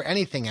ever throw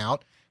anything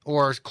out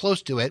or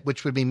close to it,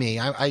 which would be me.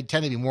 I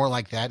tend to be more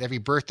like that. Every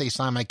birthday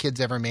sign my kids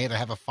ever made, I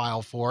have a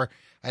file for.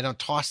 I don't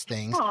toss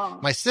things.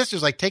 Aww. My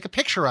sister's like, take a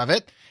picture of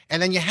it,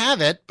 and then you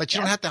have it, but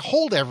you don't have to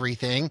hold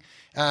everything,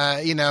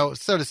 so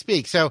to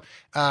speak. So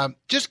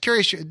just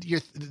curious,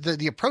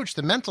 the approach,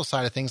 the mental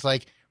side of things,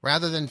 like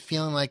rather than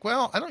feeling like,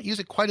 well, I don't use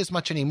it quite as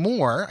much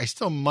anymore, I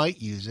still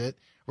might use it,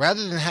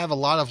 rather than have a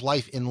lot of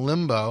life in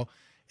limbo,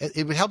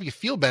 it would help you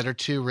feel better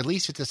to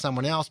release it to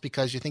someone else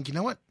because you think, you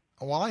know what?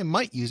 While I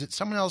might use it,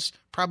 someone else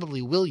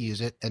probably will use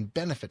it and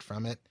benefit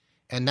from it,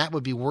 and that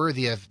would be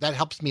worthy of. That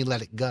helps me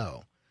let it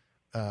go.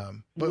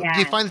 But do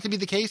you find it to be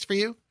the case for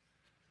you?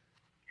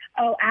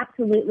 Oh,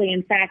 absolutely.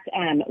 In fact,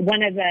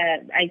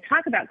 I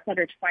talk about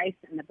clutter twice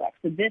in the book.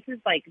 So this is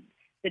like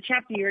the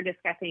chapter you're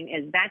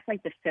discussing that's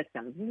like the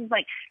systems. This is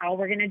like how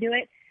we're going to do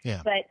it.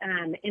 Yeah. But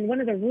in one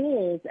of the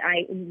rules,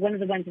 one of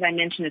the ones that I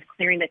mentioned is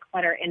clearing the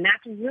clutter, and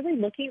that's really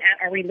looking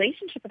at our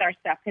relationship with our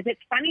stuff, because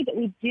it's funny that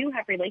we do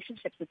have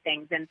relationships with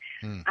things. And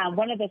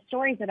one of the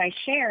stories that I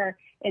share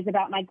is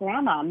about my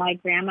grandma. My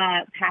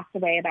grandma passed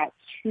away about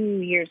 2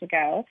 years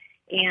ago,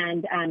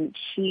 and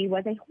she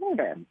was a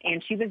hoarder.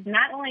 And she was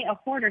not only a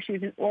hoarder, she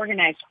was an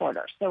organized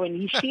hoarder. So when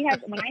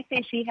I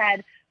say she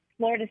had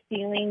floor to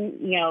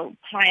ceiling,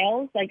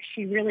 piles, like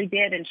she really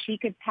did, and she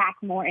could pack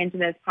more into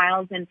those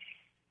piles than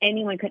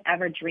anyone could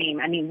ever dream.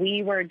 I mean,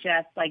 we were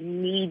just like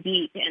knee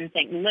deep in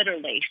things,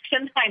 literally,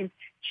 sometimes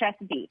chest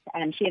deep.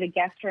 She had a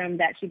guest room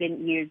that she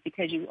didn't use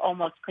because you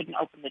almost couldn't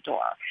open the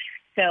door.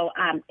 So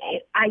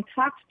I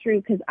talked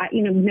through, because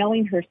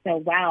knowing her so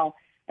well,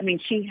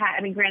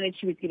 granted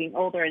she was getting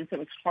older, and so it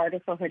was harder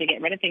for her to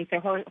get rid of things. So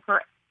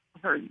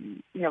her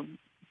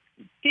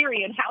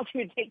theory and how she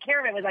would take care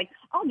of it was like,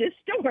 I'll just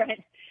store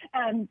it.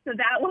 So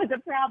that was a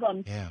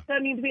problem. Yeah. So,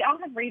 we all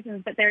have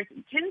reasons, but there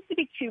tends to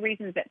be 2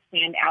 reasons that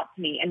stand out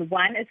to me. And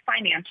one is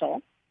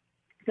financial.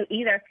 So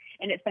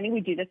and it's funny,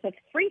 we do this with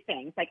free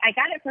things. Like, I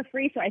got it for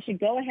free, so I should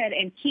go ahead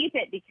and keep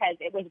it because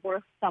it was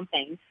worth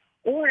something.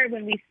 or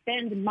when we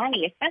spend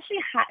money, especially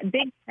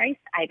big price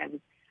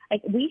items.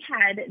 Like we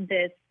had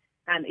this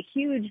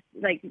huge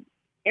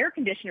air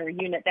conditioner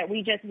unit that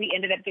we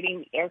ended up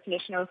getting air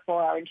conditioner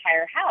for our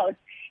entire house.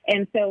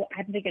 And so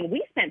I'm thinking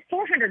we spent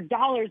 $400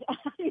 on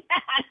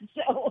that.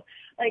 So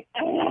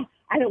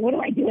what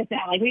do I do with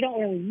that? Like, we don't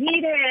really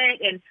need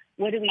it. And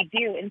what do we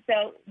do? And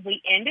so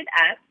we ended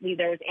up,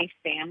 there was a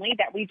family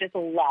that we just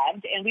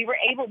loved, and we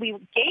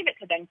gave it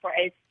to them for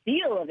a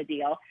steal of a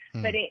deal.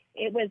 But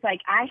it was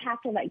like, I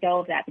have to let go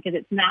of that because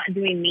it's not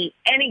doing me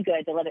any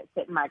good to let it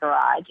sit in my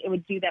garage. It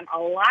would do them a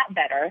lot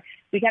better.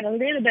 We got a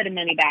little bit of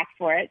money back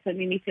for it, so it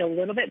made me feel a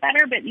little bit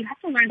better, but you have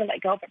to learn to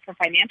let go of it for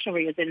financial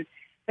reasons.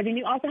 But then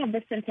you also have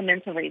the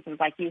sentimental reasons,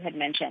 like you had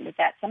mentioned, is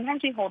that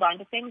sometimes we hold on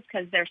to things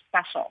because they're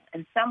special.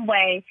 In some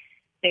way,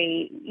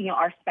 they,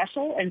 are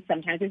special, and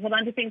sometimes we hold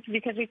on to things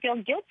because we feel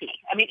guilty.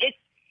 I mean, it's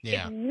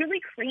really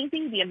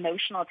crazy, the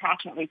emotional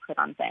attachment we put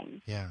on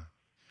things. Yeah.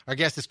 Our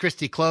guest is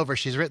Christy Clover.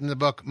 She's written the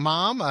book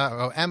Mom,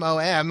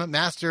 M-O-M,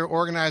 Master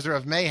Organizer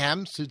of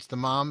Mayhem. Suits the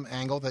mom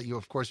angle that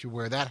you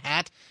wear that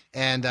hat.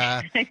 And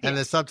and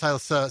the subtitle,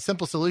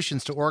 Simple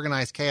Solutions to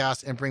Organize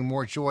Chaos and Bring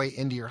More Joy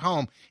into Your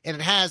Home. And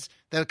it has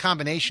the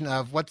combination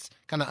of what's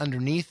kind of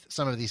underneath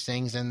some of these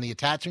things and the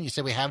attachment you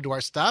say we have to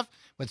our stuff,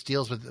 which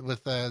deals with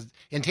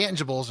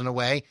intangibles in a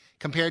way,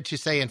 compared to,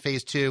 say, in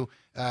phase 2,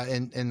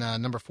 in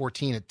number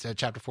 14, at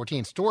chapter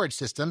 14, storage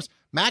systems,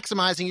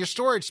 maximizing your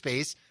storage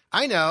space.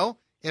 I know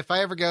if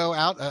I ever go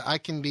out, I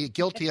can be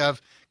guilty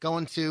of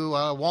going to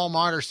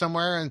Walmart or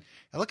somewhere and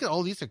look at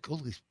all these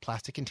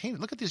plastic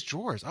containers. Look at these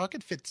drawers. Oh, I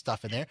could fit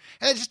stuff in there.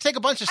 And I just take a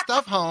bunch of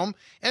stuff home,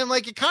 and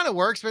it kind of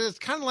works, but it's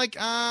kind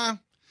of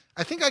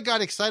I think I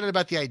got excited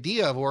about the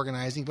idea of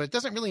organizing, but it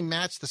doesn't really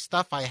match the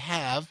stuff I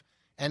have,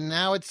 and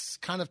now it's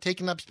kind of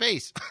taking up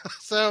space.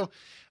 So,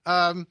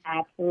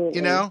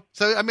 absolutely.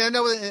 So I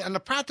know on a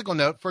practical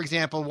note, for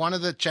example, one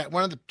of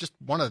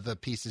the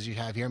pieces you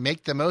have here,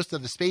 make the most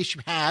of the space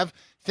you have.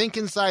 Think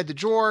inside the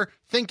drawer,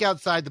 think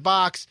outside the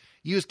box,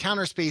 use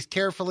counter space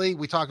carefully.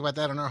 We talk about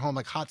that in our home,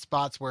 like hot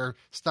spots where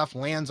stuff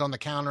lands on the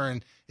counter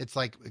and it's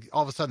like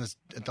all of a sudden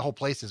the whole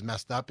place is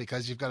messed up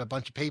because you've got a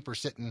bunch of paper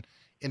sitting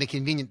in a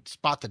convenient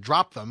spot to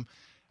drop them.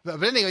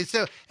 But anyway,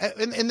 so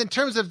in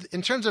terms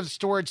of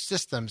storage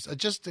systems, I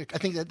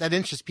think that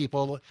interests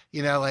people.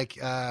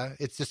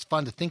 It's just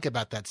fun to think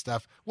about that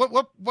stuff.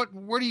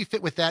 Where do you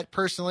fit with that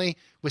personally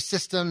with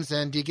systems?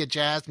 And do you get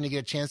jazzed when you get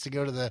a chance to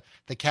go to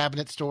the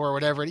cabinet store or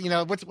whatever?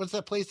 What's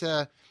that place?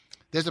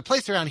 There's a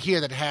place around here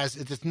that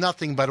it's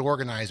nothing but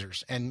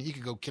organizers, and you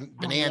could go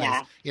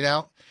bananas.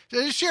 So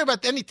just share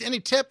about any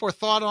tip or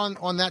thought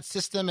on that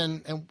system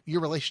and your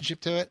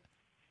relationship to it.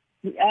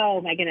 Oh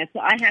my goodness! So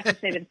I have to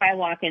say that if I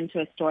walk into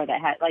a store that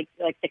had like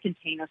the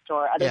Container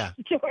Store, other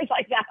stores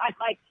like that, I'm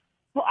like,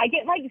 well, I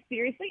get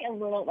seriously a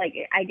little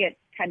I get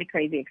kind of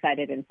crazy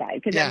excited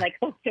inside because I'm like,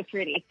 oh, so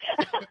pretty.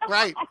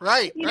 Right.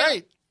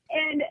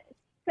 And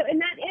so,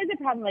 and that is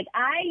a problem. Like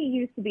I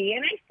used to be,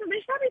 and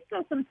there's probably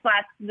still some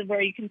spots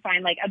where you can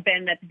find a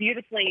bin that's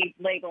beautifully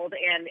labeled,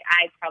 and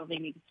I probably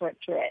need to sort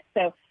through it.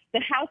 So the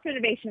house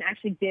renovation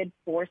actually did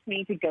force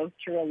me to go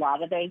through a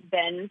lot of those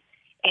bins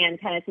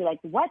and kind of see,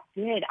 what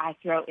did I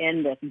throw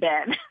in this bin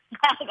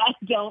that I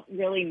don't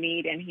really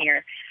need in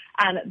here?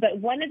 But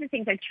one of the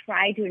things I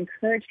try to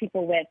encourage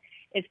people with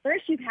is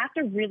first you have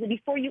to really,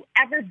 before you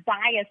ever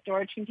buy a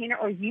storage container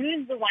or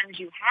use the ones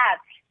you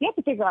have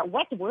to figure out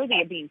what's worthy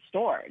of being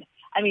stored.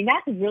 I mean,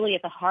 that's really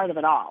at the heart of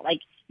it all.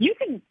 You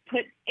can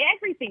put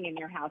everything in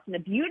your house in a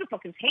beautiful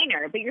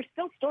container, but you're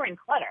still storing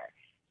clutter.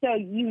 So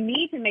you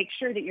need to make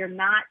sure that you're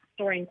not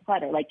storing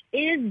clutter.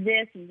 Is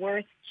this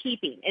worth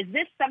keeping? Is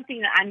this something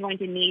that I'm going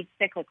to need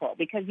cyclical?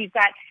 Because you've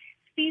got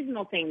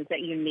seasonal things that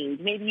you need.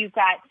 Maybe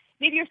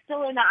you're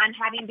still in the I'm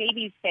having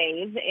babies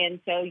phase, and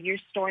so you're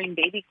storing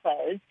baby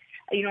clothes.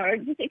 Or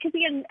it could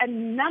be a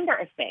number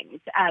of things.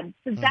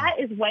 So that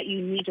is what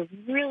you need to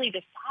really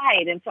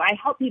decide. And so I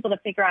help people to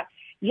figure out,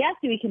 yes,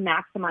 we can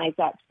maximize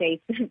that space.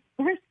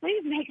 First,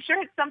 please make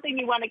sure it's something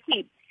you want to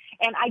keep.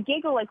 And I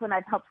giggle when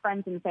I've helped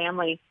friends and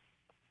family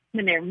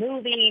when they're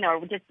moving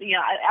or just,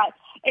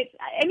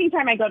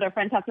 anytime I go to a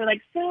friend's house, they're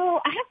like, so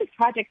I have this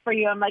project for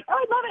you. I'm like, oh,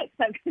 I love it.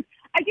 So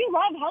I do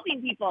love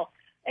helping people.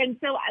 And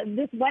so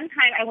this one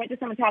time I went to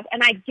someone's house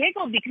and I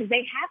giggled because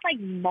they had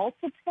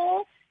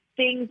multiple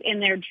things in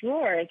their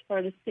drawers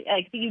for the,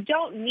 you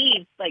don't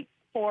need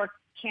 4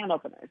 can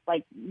openers.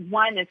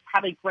 One is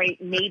probably great.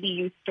 Maybe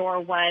you store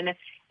one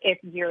if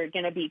you're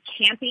going to be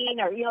camping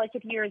or,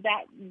 if you're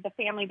the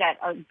family that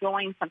are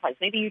going someplace.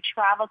 Maybe you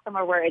travel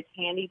somewhere where it's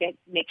handy to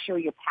make sure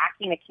you're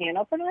packing a can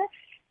opener.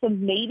 So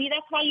maybe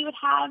that's why you would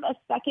have a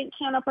second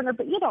can opener,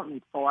 but you don't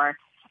need 4.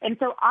 And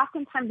so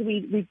oftentimes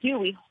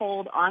we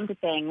hold on to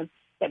things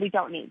that we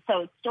don't need.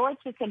 So storage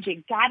systems,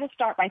 you got to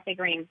start by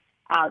figuring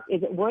out,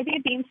 is it worthy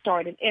of being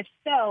stored? And if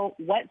so,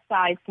 what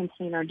size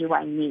container do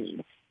I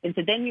need? And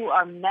so then you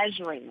are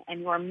measuring and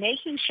you are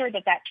making sure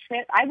that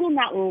trip, I will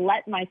not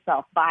let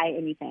myself buy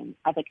anything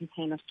at the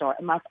Container Store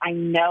unless I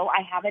know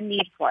I have a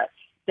need for it.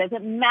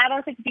 Doesn't matter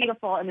if it's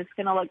beautiful and it's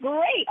going to look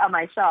great on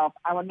my shelf.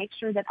 I will make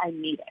sure that I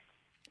need it.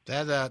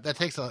 That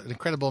takes an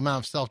incredible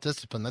amount of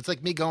self-discipline. That's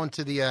like me going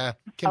to the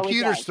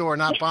computer store,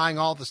 not buying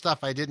all the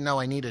stuff I didn't know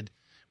I needed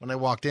when I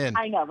walked in.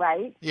 I know,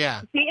 right?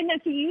 Yeah. See, and then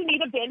so you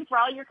need a bin for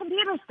all your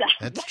computer stuff.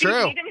 That's true.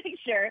 You need to make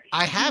sure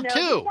I have you know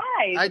two. the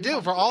size. I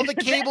do. For all the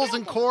cables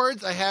and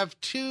cords, I have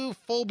two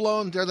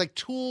full-blown, they're like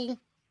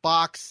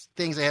toolbox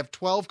things. I have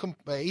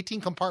 18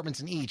 compartments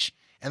in each,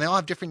 and they all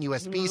have different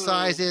USB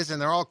sizes,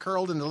 and they're all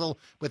curled into little,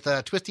 with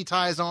twisty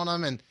ties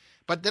on them.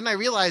 But then I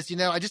realized,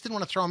 I just didn't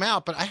want to throw them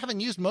out, but I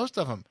haven't used most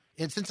of them.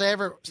 And since I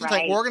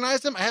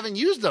organized them, I haven't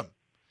used them.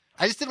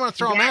 I just didn't want to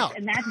throw them out.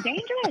 And that's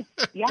dangerous.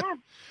 Yeah.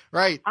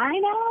 Right. I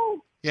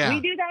know. Yeah. We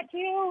do that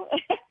too.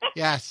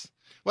 Yes.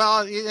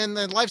 Well,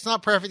 and life's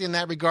not perfect in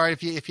that regard.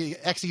 If you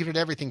executed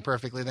everything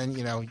perfectly, then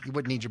you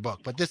wouldn't need your book.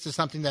 But this is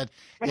something that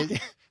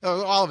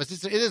all of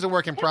us. It is a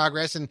work in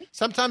progress. And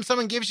sometimes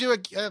someone gives you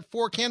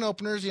 4 can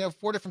openers.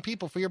 4 different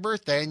people for your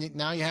birthday, and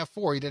now you have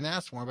 4. You didn't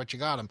ask for them, but you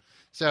got them.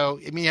 So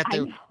you have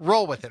to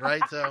roll with it,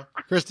 right? So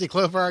Christy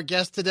Clover, our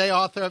guest today,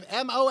 author of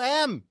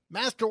MOM,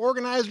 Master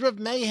Organizer of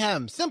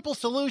Mayhem: Simple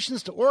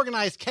Solutions to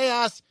Organize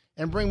Chaos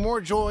and Bring More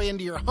Joy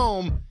into Your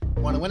Home.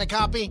 Want to win a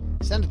copy?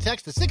 Send a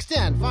text to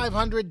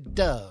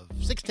 610-500-DOVE.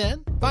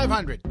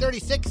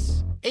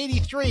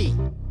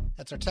 610-500-3683.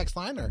 That's our text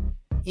line, or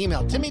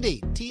email Timmy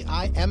D,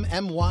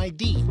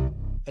 TIMMYD,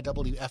 at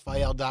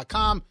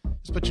WFIL.com.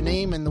 Just put your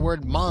name and the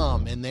word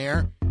mom in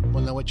there.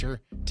 We'll know what you're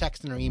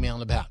texting or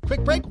emailing about.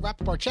 Quick break. We'll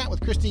wrap up our chat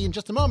with Christy in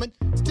just a moment.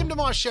 It's Tim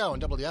DeMoss Show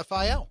on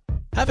WFIL.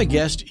 Have a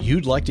guest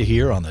you'd like to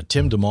hear on the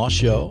Tim DeMoss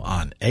Show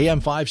on AM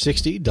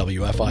 560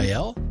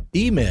 WFIL?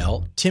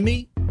 Email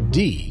Timmy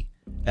D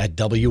at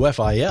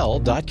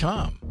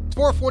WFIL.com. It's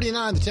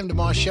 4:49, the Tim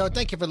DeMoss Show.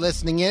 Thank you for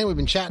listening in. We've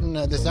been chatting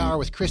this hour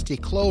with Christy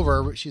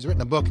Clover. She's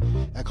written a book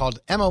called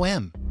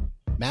MOM,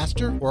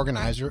 Master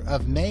Organizer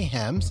of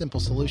Mayhem: Simple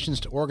Solutions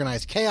to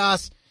Organize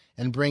Chaos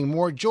and Bring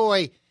More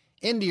Joy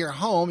into Your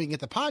Home. You can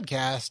get the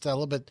podcast a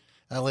little bit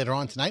later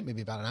on tonight,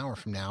 maybe about an hour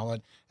from now.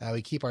 But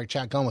we keep our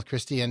chat going with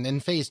Christy. And in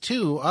phase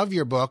 2 of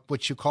your book,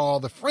 which you call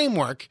the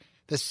framework,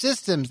 the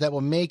systems that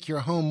will make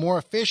your home more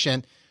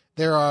efficient,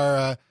 there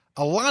are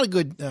a lot of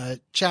good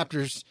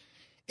chapters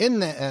in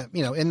the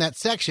in that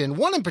section.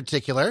 One in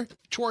particular,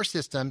 chore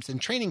systems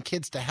and training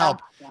kids to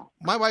help.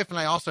 My wife and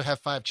I also have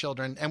 5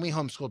 children, and we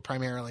homeschooled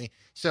primarily.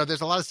 So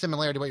there's a lot of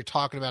similarity to what you're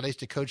talking about. I used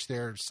to coach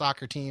their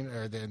soccer team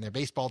or their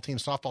baseball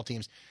teams, softball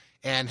teams,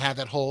 and have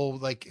that whole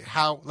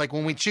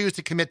when we choose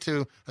to commit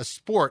to a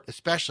sport,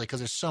 especially because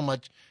there's so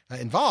much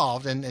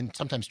involved and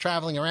sometimes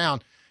traveling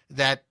around,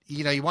 that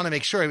you want to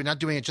make sure you're not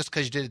doing it just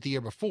because you did it the year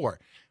before.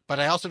 But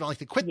I also don't like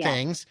to quit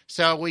things,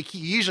 so we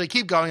usually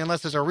keep going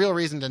unless there's a real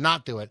reason to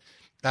not do it.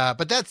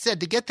 But that said,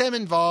 to get them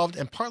involved,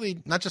 and partly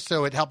not just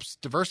so it helps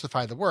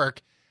diversify the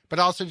work, but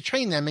also to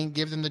train them and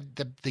give them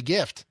the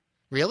gift,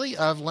 really,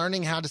 of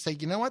learning how to say,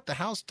 you know what, the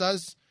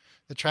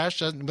trash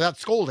doesn't, without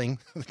scolding,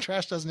 the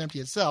trash doesn't empty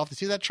itself. You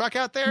see that truck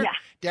out there? Yeah.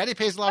 Daddy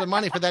pays a lot of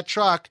money for that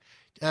truck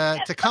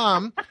to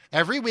come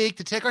every week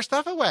to take our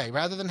stuff away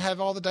rather than have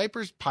all the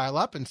diapers pile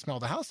up and smell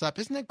the house up.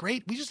 Isn't that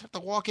great? We just have to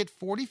walk it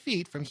 40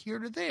 feet from here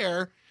to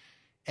there.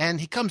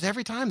 And he comes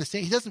every time.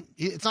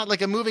 It's not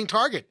like a moving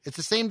target. It's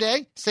the same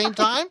day, same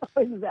time.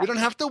 Exactly. We don't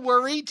have to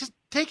worry. Just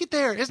take it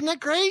there. Isn't that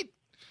great?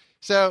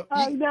 So,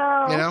 I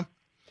know.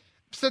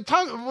 So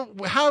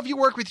how have you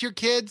worked with your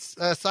kids,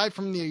 aside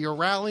from your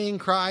rallying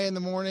cry in the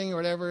morning or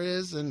whatever it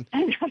is? And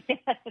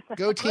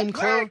go Team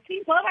Clover.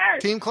 Team Clover.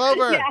 Team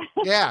Clover.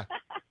 Yeah.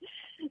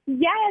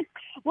 Yes.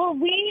 Well,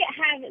 we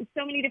have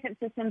so many different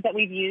systems that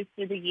we've used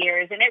through the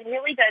years, and it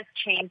really does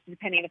change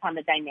depending upon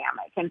the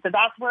dynamic. And so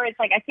that's where it's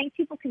like, I think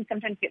people can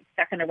sometimes get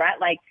stuck in a rut,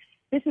 like,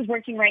 this is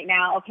working right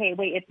now. Okay,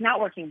 wait, it's not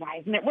working. Why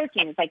isn't it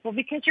working? It's like, well,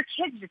 because your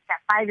kids just got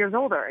 5 years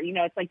older.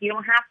 It's like, you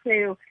don't have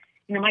to,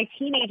 my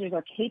teenagers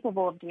are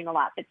capable of doing a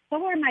lot, but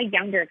so are my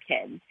younger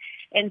kids.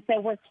 And so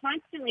we're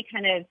constantly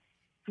kind of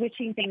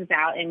switching things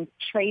out and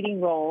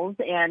trading roles.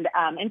 And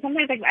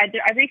sometimes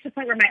I reached a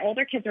point where my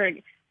older kids are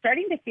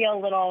starting to feel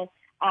a little,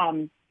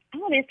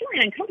 they're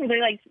feeling uncomfortable.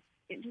 They're like,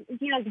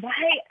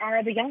 why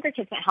are the younger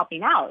kids not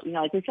helping out? We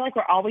feel like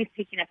we're always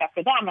picking up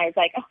after them. I was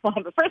like, my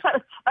first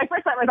thought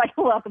was like,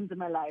 welcome to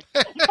my life.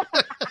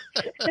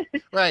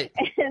 Right.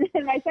 And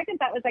then my second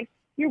thought was like,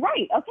 you're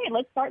right. Okay,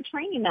 let's start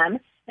training them.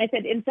 And I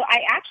said, and so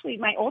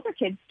my older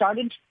kids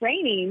started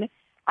training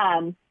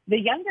the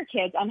younger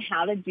kids on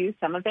how to do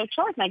some of their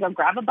chores. And I go,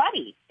 grab a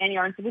buddy. And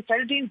so we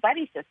started doing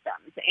buddy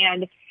systems.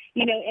 And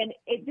and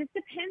it just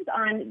depends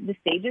on the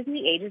stages and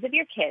the ages of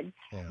your kids.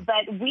 Yeah.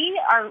 But we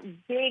are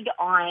big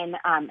on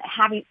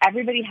having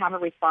everybody have a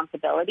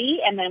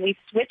responsibility, and then we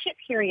switch it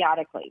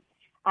periodically.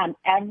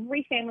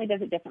 Every family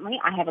does it differently.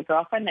 I have a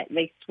girlfriend that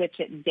they switch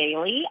it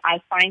daily.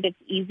 I find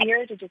it's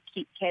easier to just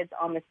keep kids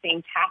on the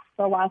same task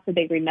for a while so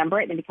they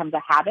remember it and it becomes a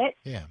habit.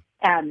 Yeah.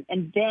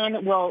 And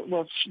then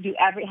we'll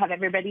have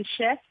everybody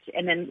shift,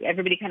 and then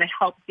everybody kind of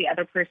helps the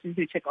other person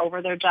who took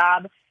over their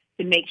job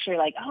to make sure,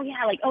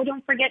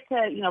 don't forget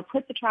to,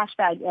 put the trash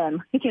bag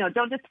in.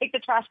 Don't just take the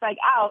trash bag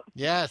out.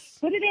 Yes.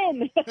 Put it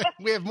in.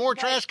 We have more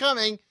trash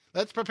coming.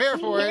 Let's prepare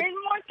for it. There's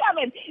more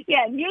coming.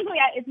 Yeah, usually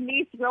it's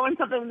me throwing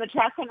something in the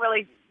trash can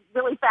really,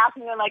 really fast,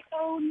 and they're like,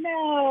 oh,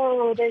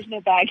 no, there's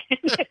no bag.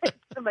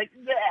 I'm like,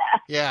 bleh.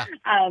 Yeah.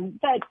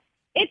 But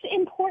it's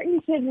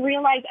important to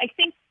realize, I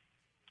think,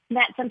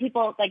 that some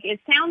people, like,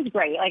 it sounds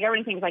great. Like,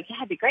 everyone thinks, like, yeah,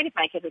 it'd be great if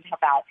my kids would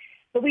help out.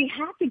 But we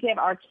have to give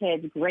our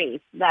kids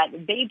grace that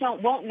they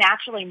won't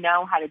naturally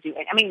know how to do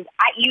it. I mean,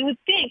 you would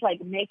think,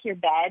 like, make your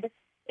bed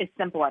is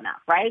simple enough,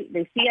 right?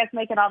 They see us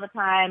make it all the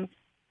time.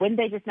 Wouldn't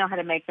they just know how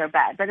to make their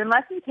bed? But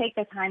unless you take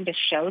the time to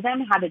show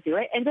them how to do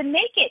it and to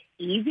make it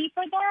easy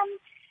for them,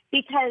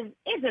 because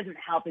it doesn't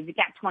help if you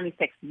got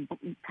 26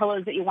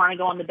 pillows that you want to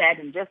go on the bed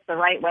in just the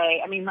right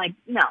way. I mean, like,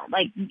 no.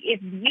 Like,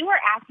 if you are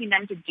asking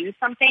them to do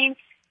something,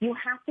 you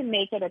have to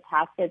make it a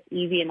task that's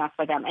easy enough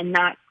for them and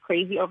not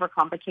crazy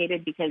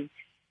overcomplicated because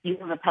you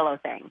have a pillow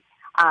thing.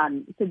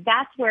 So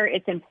that's where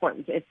it's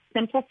important. Is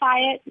simplify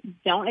it,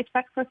 don't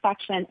expect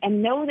perfection,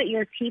 and know that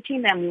you're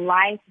teaching them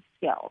life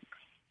skills.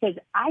 Because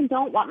I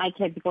don't want my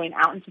kids going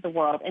out into the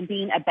world and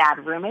being a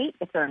bad roommate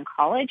if they're in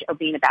college, or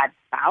being a bad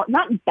spouse.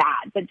 Not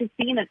bad, but just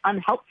being an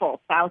unhelpful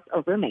spouse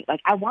or roommate.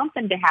 Like, I want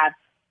them to have,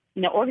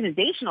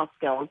 organizational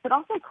skills, but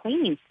also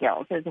cleaning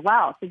skills as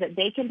well, so that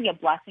they can be a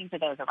blessing to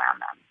those around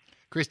them.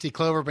 Christy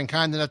Clover, been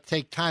kind enough to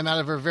take time out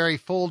of her very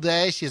full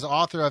day. She's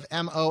author of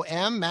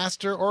MOM,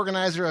 Master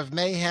Organizer of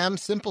Mayhem,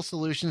 Simple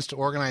Solutions to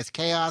Organize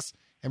Chaos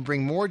and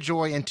Bring More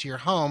Joy into Your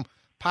Home.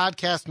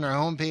 Podcast on our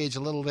homepage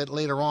a little bit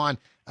later on.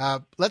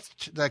 Let's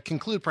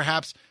conclude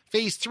perhaps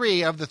phase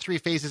 3 of the 3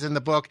 phases in the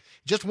book.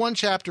 Just one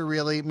chapter,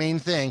 really, main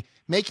thing,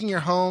 making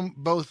your home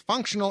both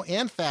functional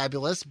and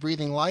fabulous,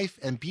 breathing life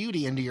and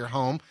beauty into your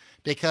home,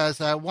 because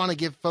I want to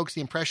give folks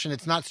the impression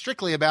it's not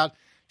strictly about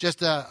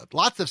just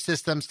lots of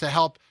systems to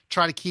help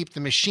try to keep the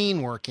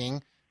machine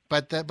working,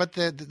 but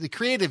the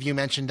creative you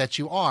mentioned that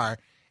you are,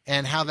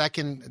 and how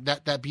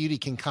that beauty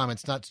can come.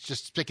 It's not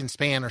just spick and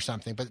span or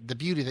something, but the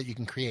beauty that you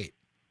can create.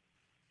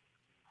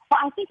 Well,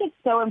 I think it's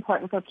so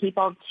important for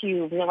people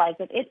to realize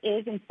that it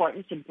is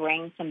important to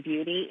bring some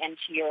beauty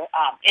into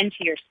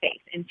your space,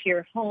 into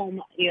your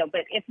home.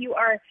 But if you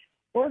are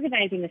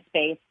organizing a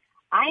space,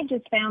 I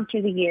just found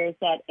through the years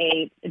that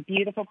a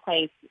beautiful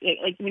place,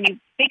 like when you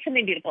make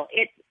something beautiful,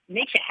 it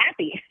makes you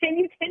happy, and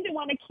you tend to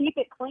want to keep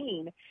it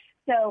clean.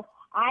 So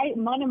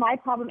one of my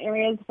problem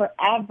areas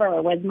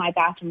forever was my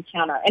bathroom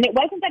counter. And it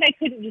wasn't that I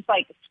couldn't just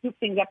like scoop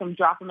things up and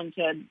drop them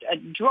into a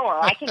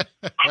drawer. I can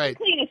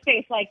clean a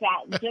space like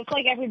that, just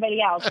like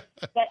everybody else.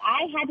 But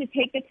I had to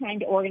take the time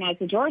to organize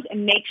the drawers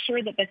and make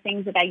sure that the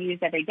things that I use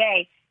every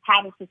day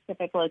have a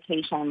specific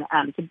location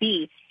to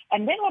be.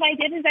 And then what I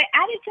did is I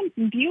added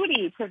some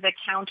beauty to the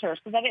counter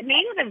so that it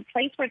made it a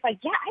place where it's like,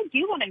 yeah, I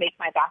do want to make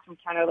my bathroom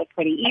counter look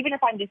pretty, even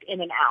if I'm just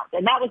in and out.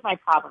 And that was my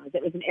problem, is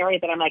it was an area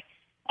that I'm like,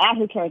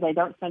 who cares? I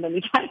don't spend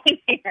any time in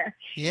here.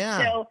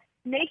 Yeah. So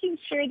making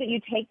sure that you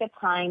take the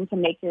time to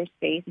make your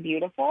space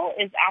beautiful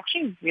is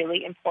actually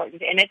really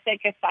important. And it's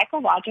like a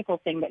psychological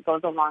thing that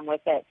goes along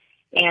with it.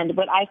 And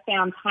what I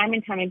found time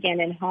and time again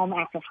in home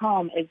after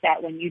home is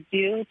that when you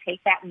do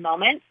take that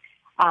moment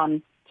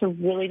to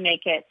really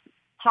make it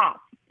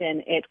pop,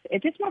 then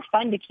it's just more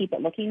fun to keep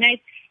it looking nice.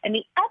 And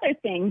the other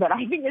thing that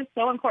I think is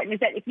so important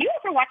is that if you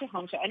ever watch a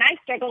home show, and I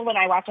struggle when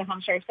I watch a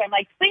home show, so I'm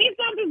like, please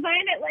don't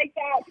design it like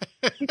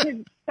that, because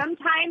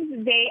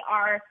sometimes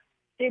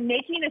they're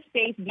making a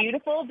space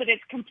beautiful, but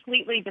it's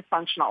completely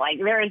dysfunctional. Like,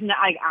 there is no,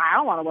 I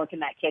don't want to work in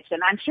that kitchen.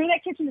 I'm sure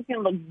that kitchen is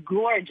going to look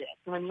gorgeous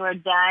when you're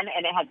done,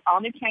 and it has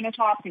all new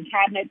countertops and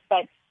cabinets,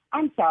 but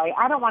I'm sorry,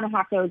 I don't want to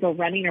have to go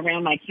running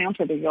around my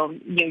counter to go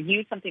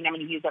use something I'm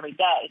going to use every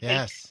day.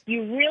 Yes. So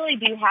you really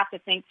do have to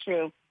think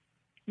through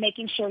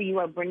making sure you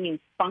are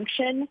bringing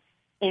function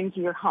into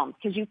your home,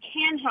 because you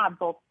can have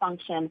both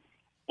function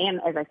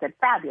and, as I said,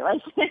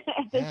 fabulous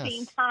at the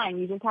same time.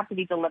 You just have to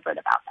be deliberate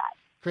about that.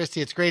 Christy,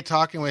 it's great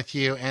talking with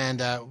you.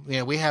 And,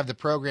 we have the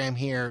program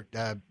here,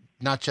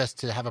 not just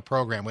to have a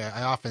program.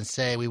 I often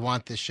say we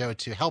want this show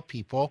to help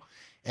people.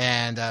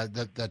 And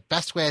the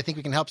best way I think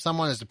we can help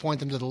someone is to point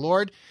them to the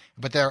Lord.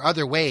 But there are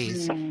other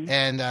ways.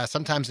 And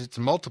sometimes it's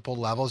multiple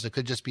levels. It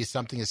could just be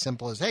something as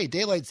simple as, hey,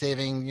 daylight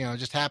saving,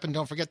 just happened.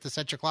 Don't forget to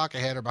set your clock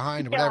ahead or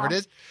behind or whatever it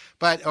is.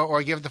 But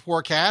or give the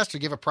forecast or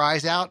give a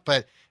prize out.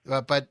 But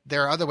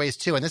there are other ways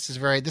too. And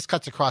this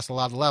cuts across a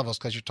lot of levels,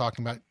 because you're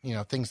talking about,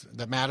 things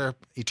that matter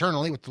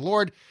eternally with the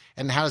Lord.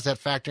 And how does that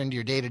factor into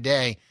your day to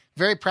day?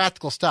 Very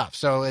practical stuff.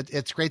 So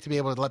it's great to be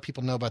able to let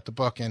people know about the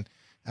book. And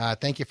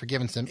thank you for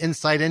giving some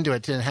insight into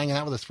it and hanging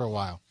out with us for a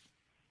while.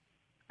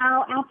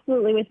 Oh,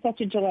 absolutely. It was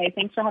such a joy.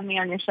 Thanks for having me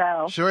on your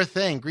show. Sure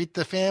thing. Greet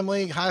the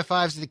family, high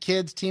fives to the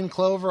kids, Team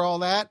Clover, all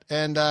that.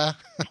 And and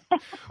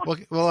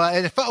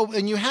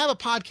you have a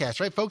podcast,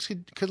 right? Folks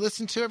could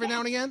listen to every now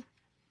and again?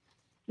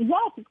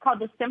 Yes, it's called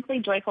the Simply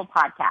Joyful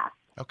Podcast.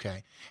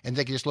 Okay. And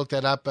they can just look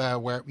that up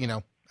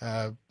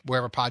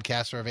wherever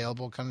podcasts are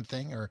available, kind of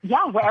thing? Or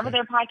wherever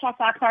their podcast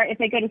apps are. If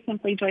they go to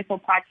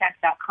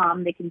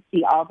simplyjoyfulpodcast.com, they can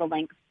see all the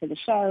links to the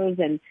shows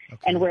and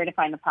where to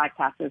find the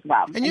podcast as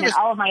well. And then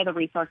all of my other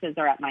resources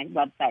are at my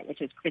website,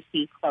 which is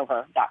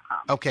christyclover.com.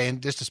 Okay,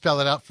 and just to spell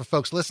it out for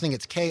folks listening,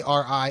 it's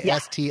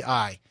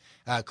Kristi.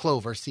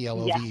 Clover,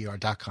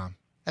 CLOVER.com.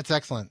 That's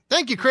excellent.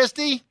 Thank you,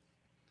 Christy.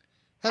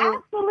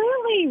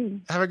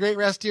 Absolutely. Have a great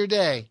rest of your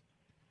day.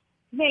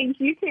 Thanks,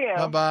 you too.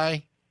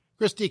 Bye-bye.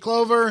 Christy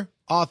Clover,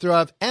 author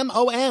of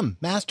MOM,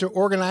 Master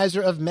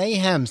Organizer of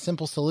Mayhem,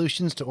 Simple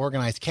Solutions to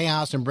Organize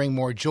Chaos and Bring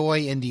More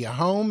Joy into Your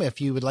Home.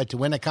 If you would like to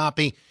win a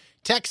copy,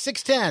 text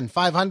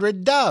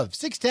 610-500-DOVE,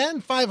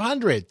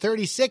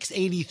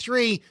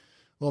 610-500-3683.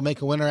 We'll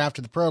make a winner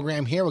after the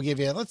program here. We'll give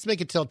you, let's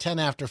make it till 10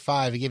 after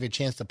 5. We'll give you a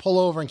chance to pull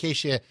over in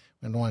case you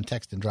don't want to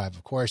text and drive,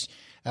 of course.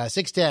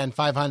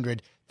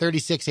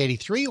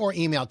 610-500-3683 or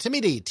email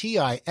Timmy,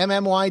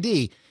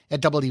 TIMMYD,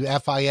 at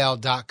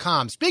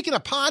WFIL.com. Speaking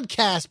of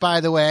podcasts,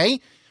 by the way,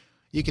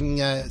 you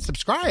can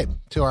subscribe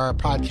to our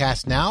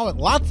podcast now at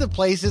lots of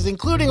places,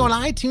 including on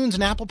iTunes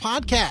and Apple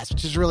Podcasts,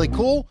 which is really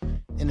cool.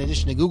 In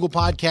addition to Google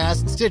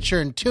Podcasts,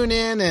 Stitcher, and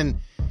TuneIn, and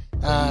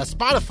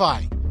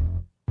Spotify.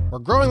 We're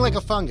growing like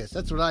a fungus.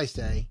 That's what I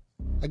say.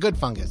 A good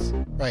fungus.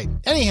 Right.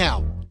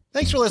 Anyhow,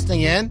 thanks for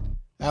listening in.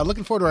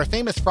 Looking forward to our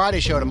famous Friday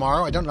show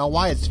tomorrow. I don't know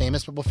why it's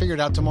famous, but we'll figure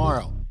it out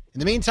tomorrow. In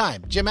the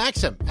meantime, Jim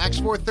Axum, Acts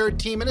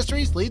 413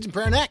 Ministries, leads in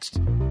prayer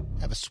next.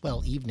 Have a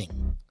swell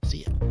evening. See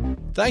ya.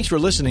 Thanks for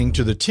listening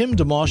to the Tim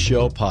DeMoss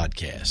Show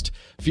podcast.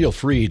 Feel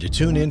free to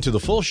tune in to the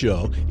full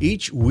show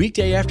each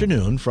weekday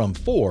afternoon from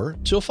 4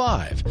 till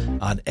 5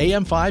 on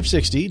AM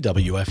 560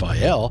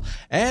 WFIL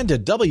and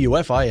at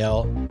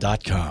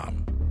WFIL.com.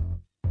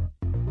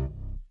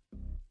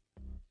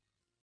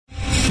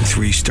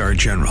 3-star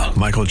General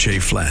Michael J.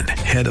 Flynn,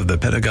 head of the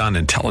Pentagon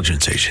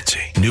Intelligence Agency,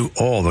 knew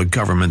all the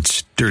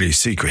government's dirty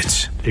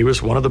secrets. He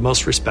was one of the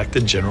most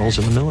respected generals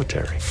in the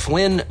military.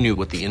 Flynn knew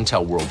what the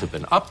intel world had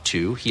been up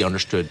to. He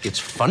understood its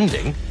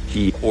funding.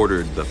 He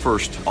ordered the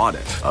first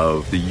audit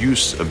of the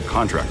use of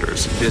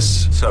contractors.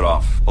 This set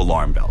off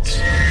alarm bells.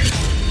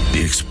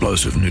 The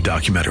explosive new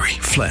documentary,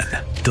 Flynn,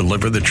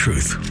 Deliver the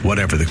Truth,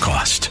 Whatever the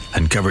Cost,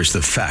 uncovers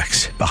the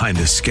facts behind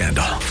this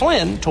scandal.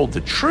 Flynn told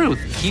the truth.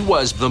 He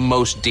was the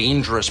most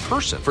dangerous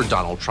person for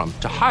Donald Trump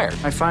to hire.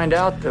 I find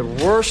out the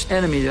worst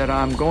enemy that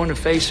I'm going to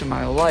face in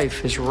my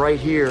life is right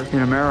here in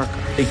America.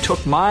 They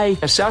took my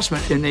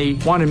assessment and they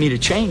wanted me to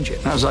change it.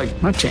 And I was like,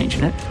 I'm not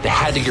changing it. They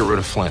had to get rid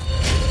of Flynn.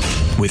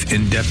 With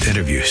in-depth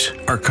interviews,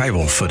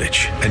 archival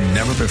footage, and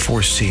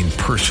never-before-seen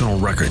personal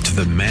records of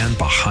the man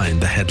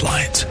behind the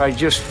headlines. I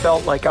just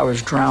felt like I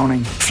was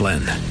drowning.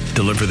 Flynn,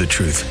 Deliver the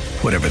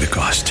Truth, Whatever the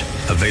Cost.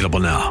 Available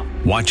now.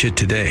 Watch it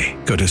today.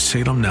 Go to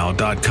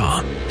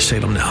salemnow.com.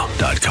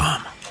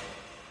 salemnow.com.